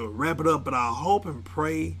ready to wrap it up, but I hope and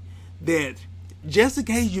pray that just in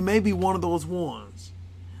case you may be one of those ones,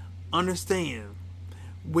 understand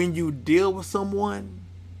when you deal with someone,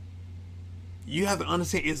 you have to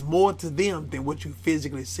understand it's more to them than what you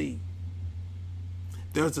physically see.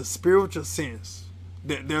 There's a spiritual sense.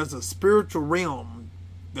 There's a spiritual realm.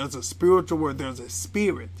 There's a spiritual world. There's a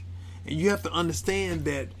spirit. And you have to understand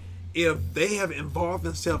that if they have involved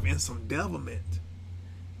themselves in some devilment,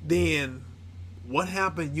 then what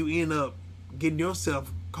happened? You end up getting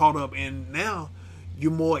yourself caught up, and now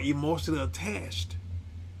you're more emotionally attached.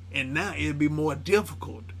 And now it'll be more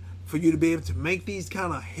difficult for you to be able to make these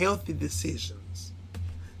kind of healthy decisions.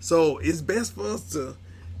 So it's best for us to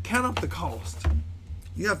count up the cost.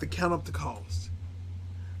 You have to count up the cost.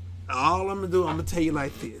 All I'm going to do, I'm going to tell you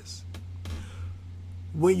like this.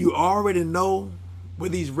 When you already know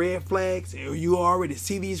with these red flags, or you already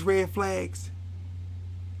see these red flags,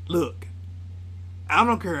 look, I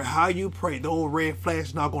don't care how you pray, those red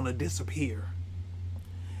flags not going to disappear.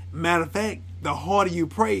 Matter of fact, the harder you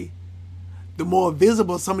pray, the more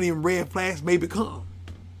visible some of them red flags may become.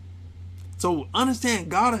 So understand,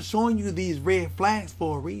 God is showing you these red flags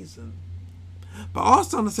for a reason. But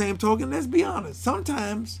also on the same token, let's be honest.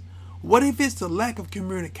 Sometimes, what if it's the lack of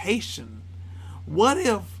communication? What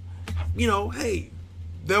if, hey,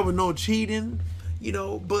 there was no cheating,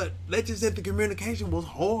 but let's just say the communication was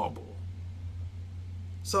horrible.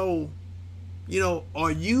 So,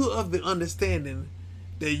 are you of the understanding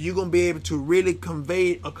that you're going to be able to really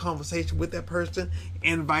convey a conversation with that person,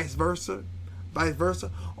 and vice versa?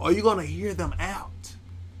 Or are you going to hear them out?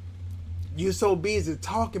 You're so busy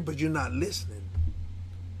talking, but you're not listening.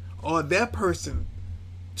 Or that person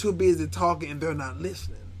too busy talking and they're not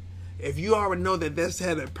listening. If you already know that that's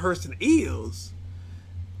how that person is,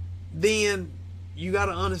 then you got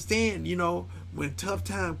to understand, when tough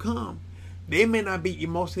time come, they may not be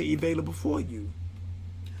emotionally available for you.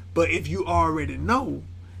 But if you already know,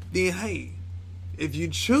 then hey, if you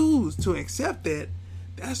choose to accept that,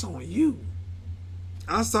 that's on you.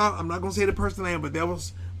 I'm not going to say the person's name, but there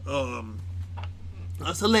was a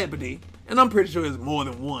celebrity, and I'm pretty sure it's more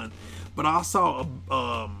than one, but I saw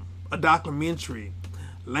a documentary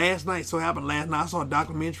last night. So it happened last night. I saw a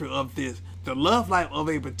documentary of the love life of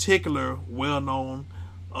a particular well-known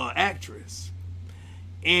actress,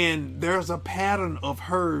 and there's a pattern of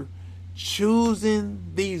her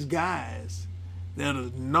choosing these guys that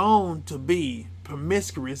are known to be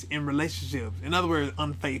promiscuous in relationships. In other words,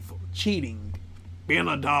 unfaithful, cheating, being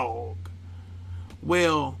a dog.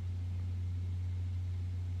 Well,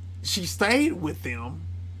 she stayed with them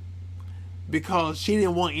because she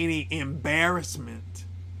didn't want any embarrassment.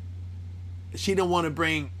 She didn't want to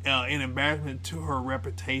bring an embarrassment to her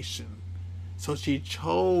reputation. So she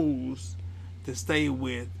chose to stay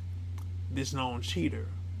with this known cheater,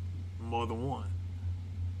 more than one.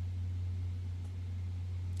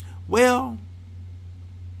 Well,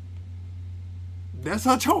 that's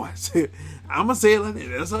her choice. I'm going to say it like that.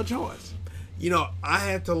 That's her choice. You know, I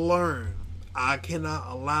had to learn I cannot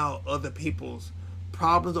allow other people's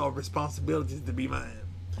problems or responsibilities to be mine.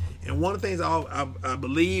 And one of the things I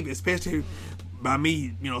believe, especially by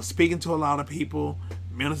me, you know, speaking to a lot of people,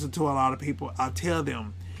 ministering to a lot of people, I tell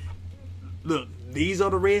them, look, these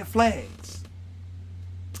are the red flags.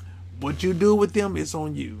 What you do with them is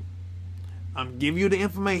on you. I'm giving you the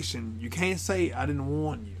information. You can't say I didn't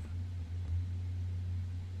warn you.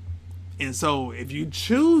 And so if you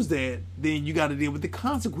choose that, then you got to deal with the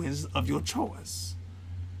consequences of your choice.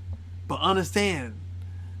 But understand,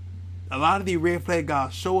 a lot of these red flag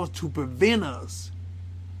guys show us to prevent us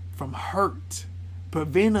from hurt,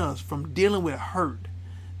 prevent us from dealing with hurt,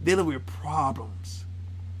 dealing with problems.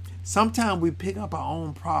 Sometimes we pick up our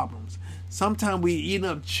own problems. Sometimes we end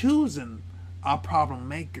up choosing our problem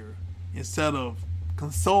maker instead of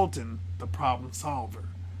consulting the problem solver.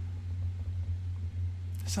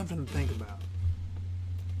 Something to think about.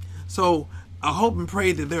 So I hope and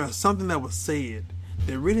pray that there is something that was said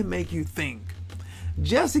that really make you think.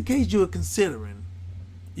 Just in case you are considering,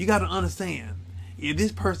 you got to understand, is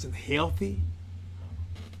this person healthy?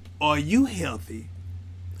 Are you healthy?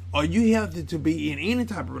 Are you healthy to be in any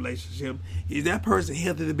type of relationship? Is that person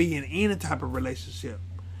healthy to be in any type of relationship?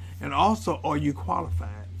 And also, are you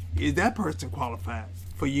qualified? Is that person qualified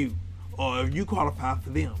for you? Or are you qualified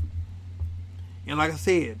for them? And like I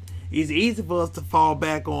said, it's easy for us to fall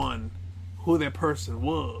back on who that person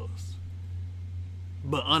was,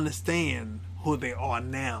 but understand who they are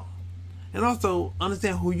now. And also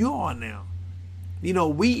understand who you are now. You know,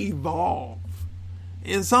 we evolve.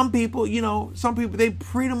 And some people, you know, they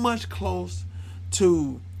pretty much close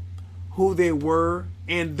to who they were,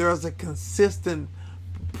 and there's a consistent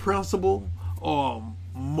principle or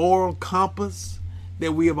moral compass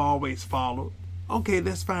that we have always followed. Okay,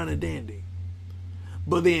 that's fine and dandy.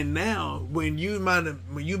 But then now, when you might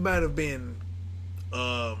have been,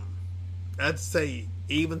 I'd say,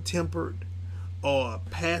 even-tempered or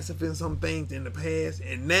passive in some things in the past,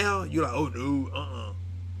 and now you're like, oh no,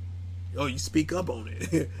 oh, you speak up on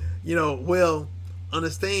it. You know, well,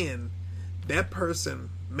 understand that person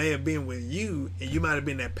may have been with you, and you might have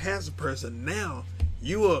been that passive person. Now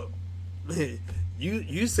you are,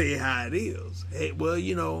 you say how it is. Hey, well,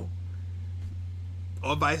 you know.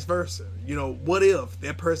 Or vice versa. You know, what if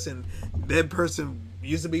that person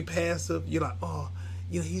used to be passive? You're like, oh,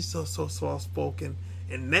 you know, he's so soft spoken,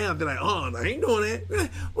 and now they're like, oh, I ain't doing that.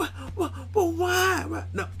 But why?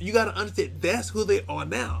 No, you got to understand that's who they are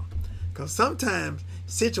now. Because sometimes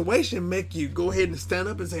situation make you go ahead and stand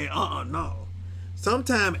up and say, no.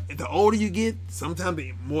 Sometimes the older you get, sometimes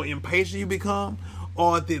the more impatient you become,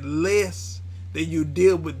 or the less that you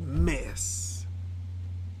deal with mess.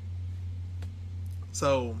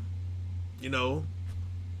 So, you know,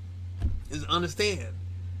 is understand.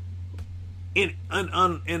 And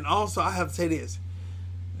also I have to say this.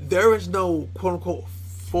 There is no quote unquote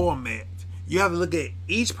format. You have to look at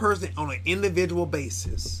each person on an individual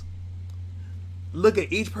basis. Look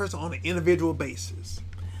at each person on an individual basis.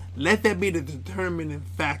 Let that be the determining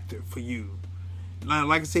factor for you.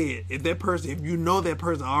 Like I said, if you know that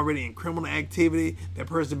person already in criminal activity, that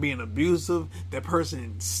person being abusive, that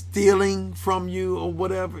person stealing from you or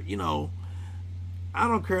whatever, you know, I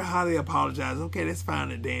don't care how they apologize. Okay, that's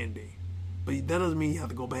fine and dandy. But that doesn't mean you have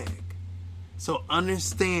to go back. So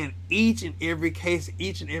understand each and every case,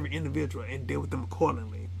 each and every individual, and deal with them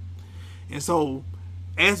accordingly. And so,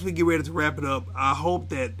 as we get ready to wrap it up, I hope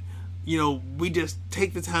that, you know, we just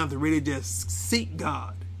take the time to really just seek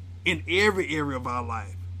God in every area of our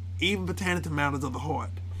life, even pertaining to matters of the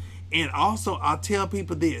heart. And also, I tell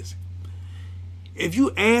people this. If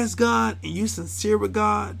you ask God and you sincere with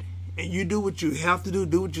God and you do what you have to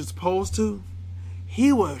do what you're supposed to,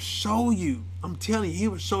 He will show you. I'm telling you, He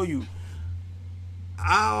will show you.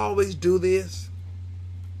 I always do this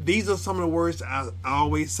these are some of the words I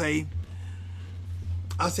always say.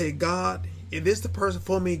 I say, God, if this is the person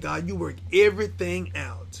for me, God, you work everything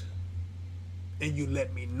out. And you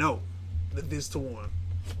let me know that this is the one.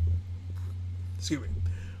 Excuse me.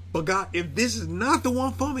 But God, if this is not the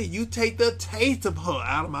one for me, you take the taste of her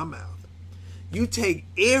out of my mouth. You take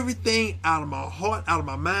everything out of my heart, out of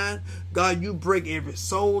my mind. God, you break every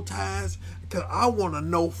soul ties. Because I want to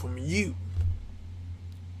know from you.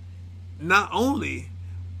 Not only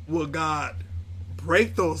will God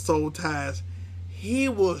break those soul ties, He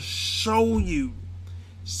will show you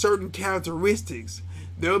certain characteristics.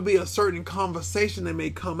 There will be a certain conversation that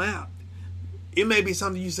may come out. It may be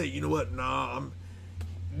something you say, you know what,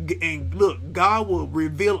 and look, God will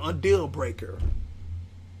reveal a deal breaker.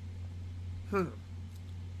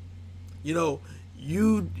 You know,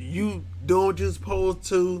 you doing what you're supposed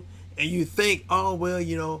to, and you think, oh well,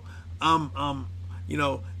 you know,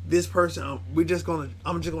 this person, I'm just gonna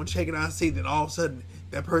check it out and see that all of a sudden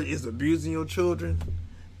that person is abusing your children.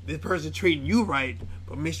 This person treating you right,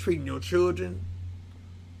 but mistreating your children.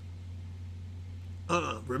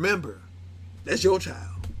 Remember, that's your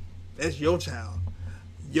child. That's your child.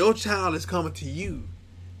 Your child is coming to you,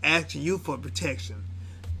 asking you for protection.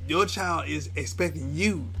 Your child is expecting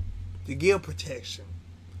you to give protection.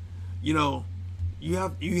 You know, you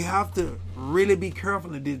have to really be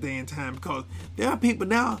careful in this day and time, because there are people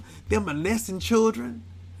now, they're molesting children.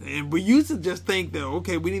 And we used to just think that,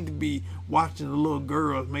 okay, we need to be watching the little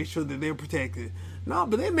girls, make sure that they're protected. No,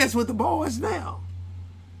 but they mess with the boys now.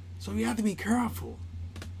 So you have to be careful.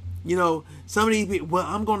 You know, some of these people, well,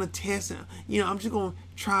 I'm going to test him. You know, I'm just going to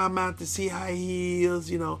try him out to see how he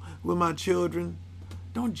is, you know, with my children.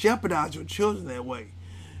 Don't jeopardize your children that way.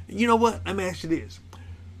 You know what? Let me ask you this.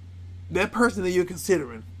 That person that you're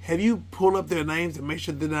considering, have you pulled up their names and make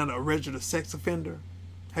sure they're not a registered sex offender?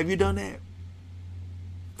 Have you done that?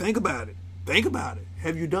 Think about it. Think about it.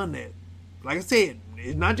 Have you done that? Like I said,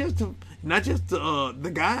 it's not just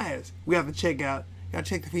the guys we have to check out. You got to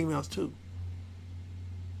check the females too.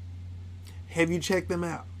 Have you checked them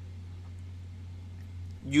out?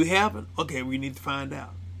 You haven't? Okay, we need to find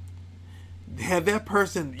out. Have that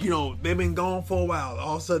person, you know, they've been gone for a while,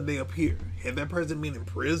 all of a sudden they appear. Have that person been in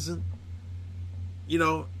prison? You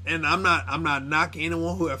know, and I'm not knocking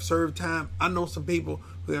anyone who have served time. I know some people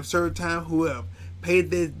who have served time who have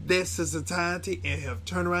paid their debts to society and have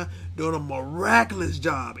turned around doing a miraculous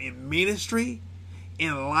job in ministry,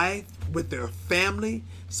 in life, with their family.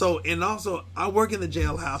 So, and also, I work in the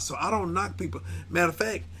jailhouse, so I don't knock people. Matter of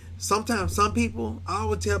fact, sometimes some people, I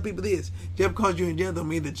would tell people this: just because you're in jail don't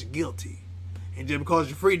mean that you're guilty, and just because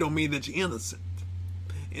you're free don't mean that you're innocent.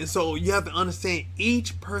 And so you have to understand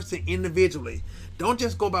each person individually. Don't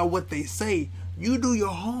just go by what they say. You do your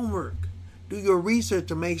homework, do your research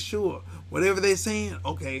to make sure whatever they're saying,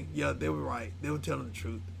 okay, yeah, they were right, they were telling the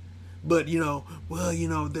truth. But, you know, well, you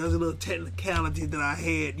know, there's a little technicality that I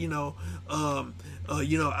had, you know,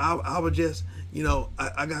 I was just, you know,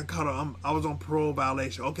 I got caught up, I was on parole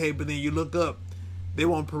violation. Okay, but then you look up, they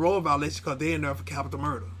were on parole violation because they're in there for capital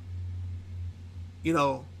murder. You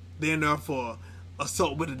know, they're in there for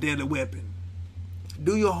assault with a deadly weapon.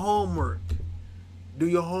 Do your homework. Do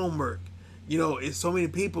your homework. You know, it's so many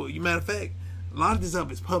people. Matter of fact, a lot of this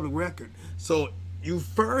stuff is public record. So you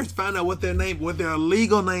first find out what their name, what their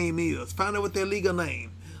legal name is. Find out what their legal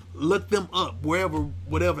name. Look them up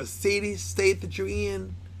whatever city, state that you're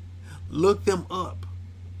in. Look them up.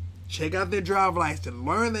 Check out their driver's license.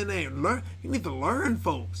 Learn their name. You need to learn,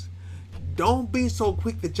 folks. Don't be so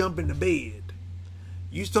quick to jump into bed.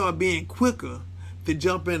 You start being quicker to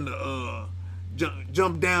jump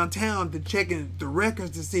downtown to checking the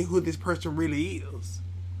records to see who this person really is.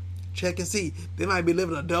 Check and see. They might be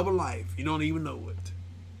living a double life. You don't even know it.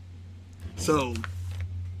 So,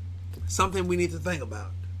 something we need to think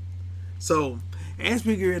about. So, as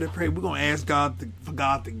we get ready to pray, we're going to ask for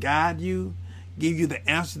God to guide you, give you the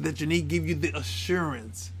answer that you need, give you the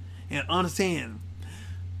assurance. And understand,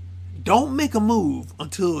 don't make a move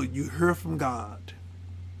until you hear from God.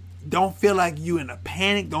 Don't feel like you in a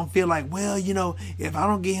panic. Don't feel like, well, you know, if I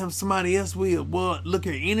don't get him, somebody else will. Well, look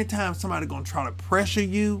here, anytime somebody going to try to pressure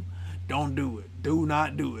you, don't do it. Do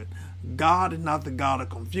not do it. God is not the God of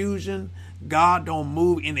confusion. God don't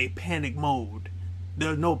move in a panic mode.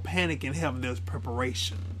 There's no panic in heaven. There's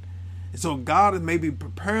preparation. And so God is maybe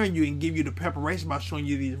preparing you and give you the preparation by showing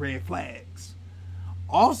you these red flags.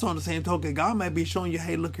 Also, on the same token, God might be showing you,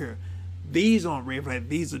 hey, look here, these aren't red flags.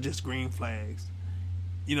 These are just green flags.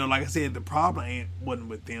 You know, like I said, the problem wasn't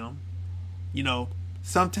with them. You know,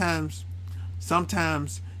 sometimes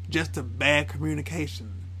just a bad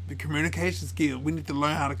communication. The communication skill. We need to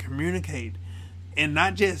learn how to communicate and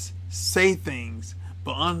not just say things,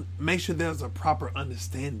 but make sure there's a proper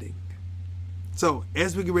understanding. So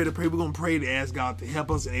as we get ready to pray, we're going to pray to ask God to help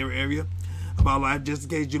us in every area of our life, just in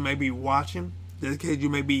case you may be watching, just in case you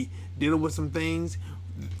may be dealing with some things.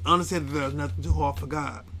 Understand that there's nothing too hard for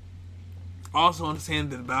God. Also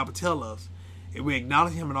understand that the Bible tells us, if we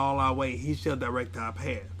acknowledge Him in all our ways, He shall direct our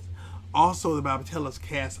paths. Also, the Bible tells us,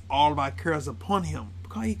 cast all of our cares upon Him,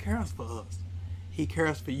 because He cares for us. He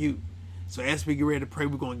cares for you. So as we get ready to pray,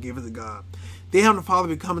 we're going to give it to God. Dear Heavenly Father,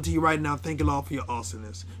 we coming to you right now. Thank you, Lord, for your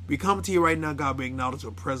awesomeness. We come to you right now, God. We acknowledge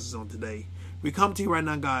your presence on today. We come to you right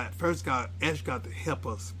now, God. First, God, ask God to help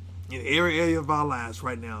us in every area of our lives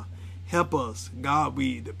right now. Help us, God.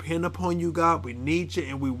 We depend upon you, God. We need you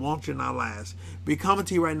and we want you in our lives. We coming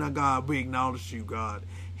to you right now, God. We acknowledge you, God.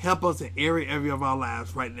 Help us in every area of our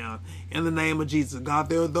lives right now. In the name of Jesus, God,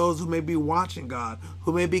 there are those who may be watching, God,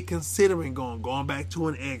 who may be considering going back to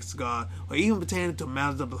an ex, God, or even pertaining to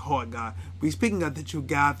matters of the heart, God. We speaking, God, that you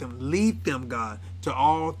guide them, lead them, God, to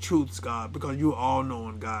all truths, God, because you are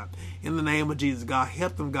all-knowing, God. In the name of Jesus, God,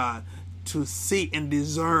 help them, God, to see and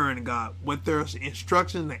discern, God, what their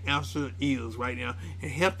instruction and answer is right now.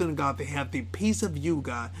 And help them, God, to have the peace of you,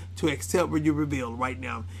 God, to accept what you reveal right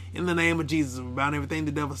now. In the name of Jesus, we bind everything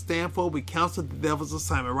the devil stand for. We cancel the devil's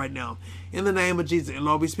assignment right now. In the name of Jesus, and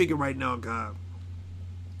Lord, we speaking right now, God.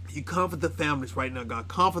 You comfort the families right now, God.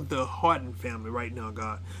 Comfort the Harden family right now,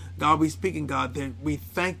 God. God, we speaking, God, that we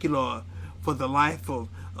thank you, Lord, for the life of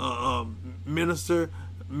Minister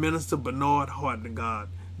Bernard Harden, God.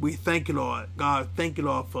 We thank you, Lord. God, thank you,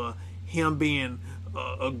 Lord, for him being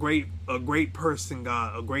a great person,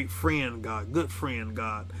 God, a great friend, God, good friend,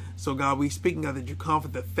 God. So, God, we speaking, God, that you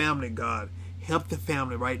comfort the family, God. Help the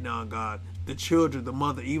family right now, God. The children, the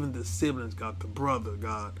mother, even the siblings, God, the brother,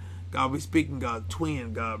 God. God, we speaking, God,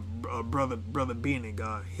 twin, God, brother Benny,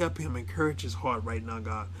 God. Help him, encourage his heart right now,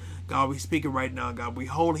 God. God, we speaking right now, God. We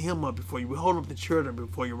hold him up before you. We hold up the children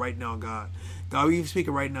before you right now, God. God, we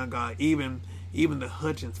speaking right now, God, even the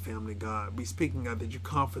Hutchins family, God. We speaking, God, that you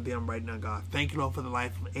comfort them right now, God. Thank you, Lord, for the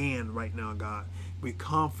life of Ann right now, God. We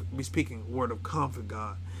speaking a word of comfort,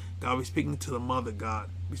 God. God, we speaking to the mother, God.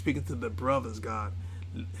 We speaking to the brothers, God.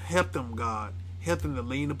 Help them, God. Help them to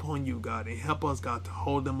lean upon you, God, and help us, God, to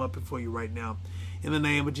hold them up before you right now. In the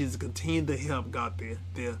name of Jesus, continue to help, God,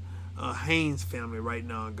 the Haynes family right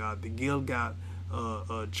now, God, the Gilgad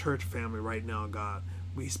church family right now, God.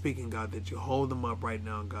 We speaking, God, that you hold them up right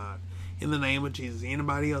now, God. In the name of Jesus,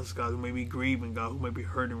 anybody else, God, who may be grieving, God, who may be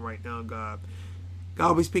hurting right now, God.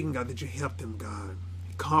 God, we speaking, God, that you help them, God.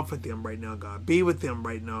 Comfort them right now, God. Be with them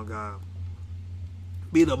right now, God.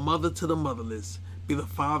 Be the mother to the motherless. Be the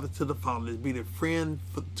father to the fatherless. Be the friend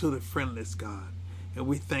to the friendless, God. And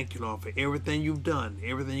we thank you, Lord, for everything you've done,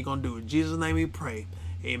 everything you're going to do. In Jesus' name we pray.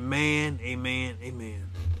 Amen, amen, amen.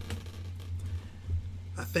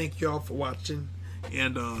 I thank y'all for watching.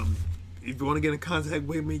 And if you want to get in contact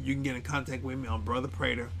with me, you can get in contact with me on Brother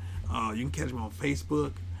Prater. You can catch me on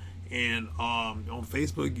Facebook. And on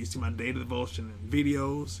Facebook, you see my daily devotion and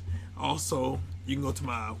videos. Also, you can go to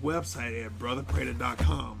my website at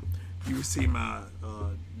brotherprater.com. You will see my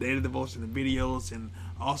daily devotion and videos and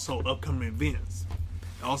also upcoming events.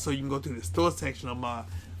 Also, you can go to the store section of my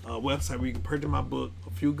website where you can purchase my book,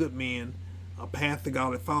 A Few Good Men, A Path to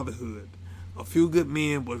Godly Fatherhood. A Few Good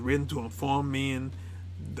Men was written to inform men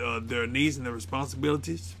their needs and their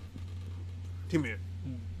responsibilities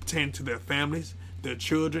pertaining to their families, their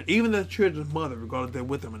children, even their children's mother, regardless if they're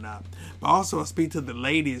with them or not. But also I speak to the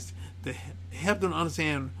ladies to help them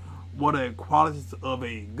understand what are qualities of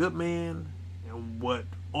a good man and what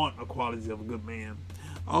aren't the qualities of a good man.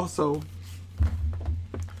 Also,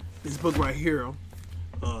 this book right here,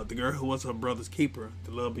 The Girl Who Was Her Brother's Keeper,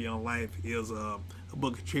 The Love Beyond Life, is a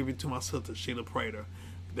book contributed to my sister, Sheila Prater,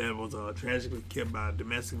 that was tragically killed by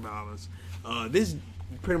domestic violence. This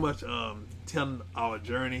pretty much telling our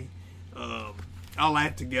journey, our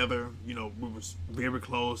life together. You know, we was very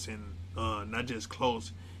close, and not just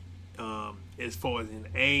close as far as in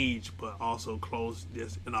age, but also close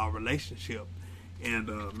just in our relationship. And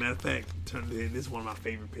matter of fact, this is one of my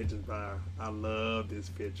favorite pictures by her. I love this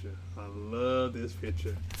picture.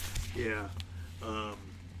 Yeah.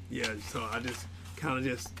 So I just kind of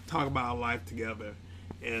just talk about our life together.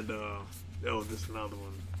 And just another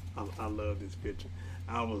one. I love this picture.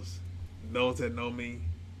 Those that know me,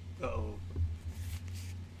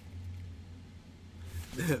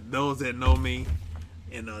 those that know me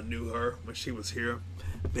and knew her when she was here,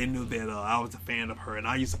 they knew that I was a fan of her, and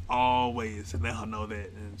I used to always let her know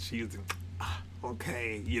that, and she was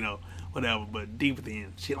okay, whatever. But deep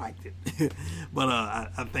within, she liked it. But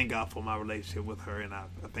I thank God for my relationship with her, and I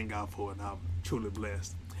thank God for it, and I'm truly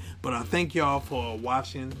blessed. But I thank y'all for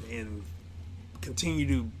watching, and continue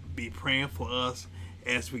to be praying for us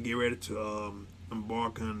as we get ready to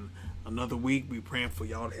embark on another week. We praying for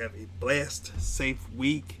y'all to have a blessed, safe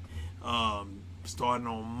week. Starting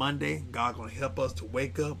on Monday, God gonna help us to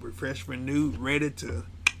wake up, refreshed, renewed, ready to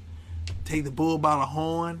take the bull by the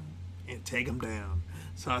horn and take him down.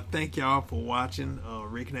 So I thank y'all for watching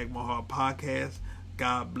Reconnect My Heart podcast.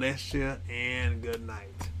 God bless you and good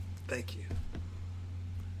night. Thank you.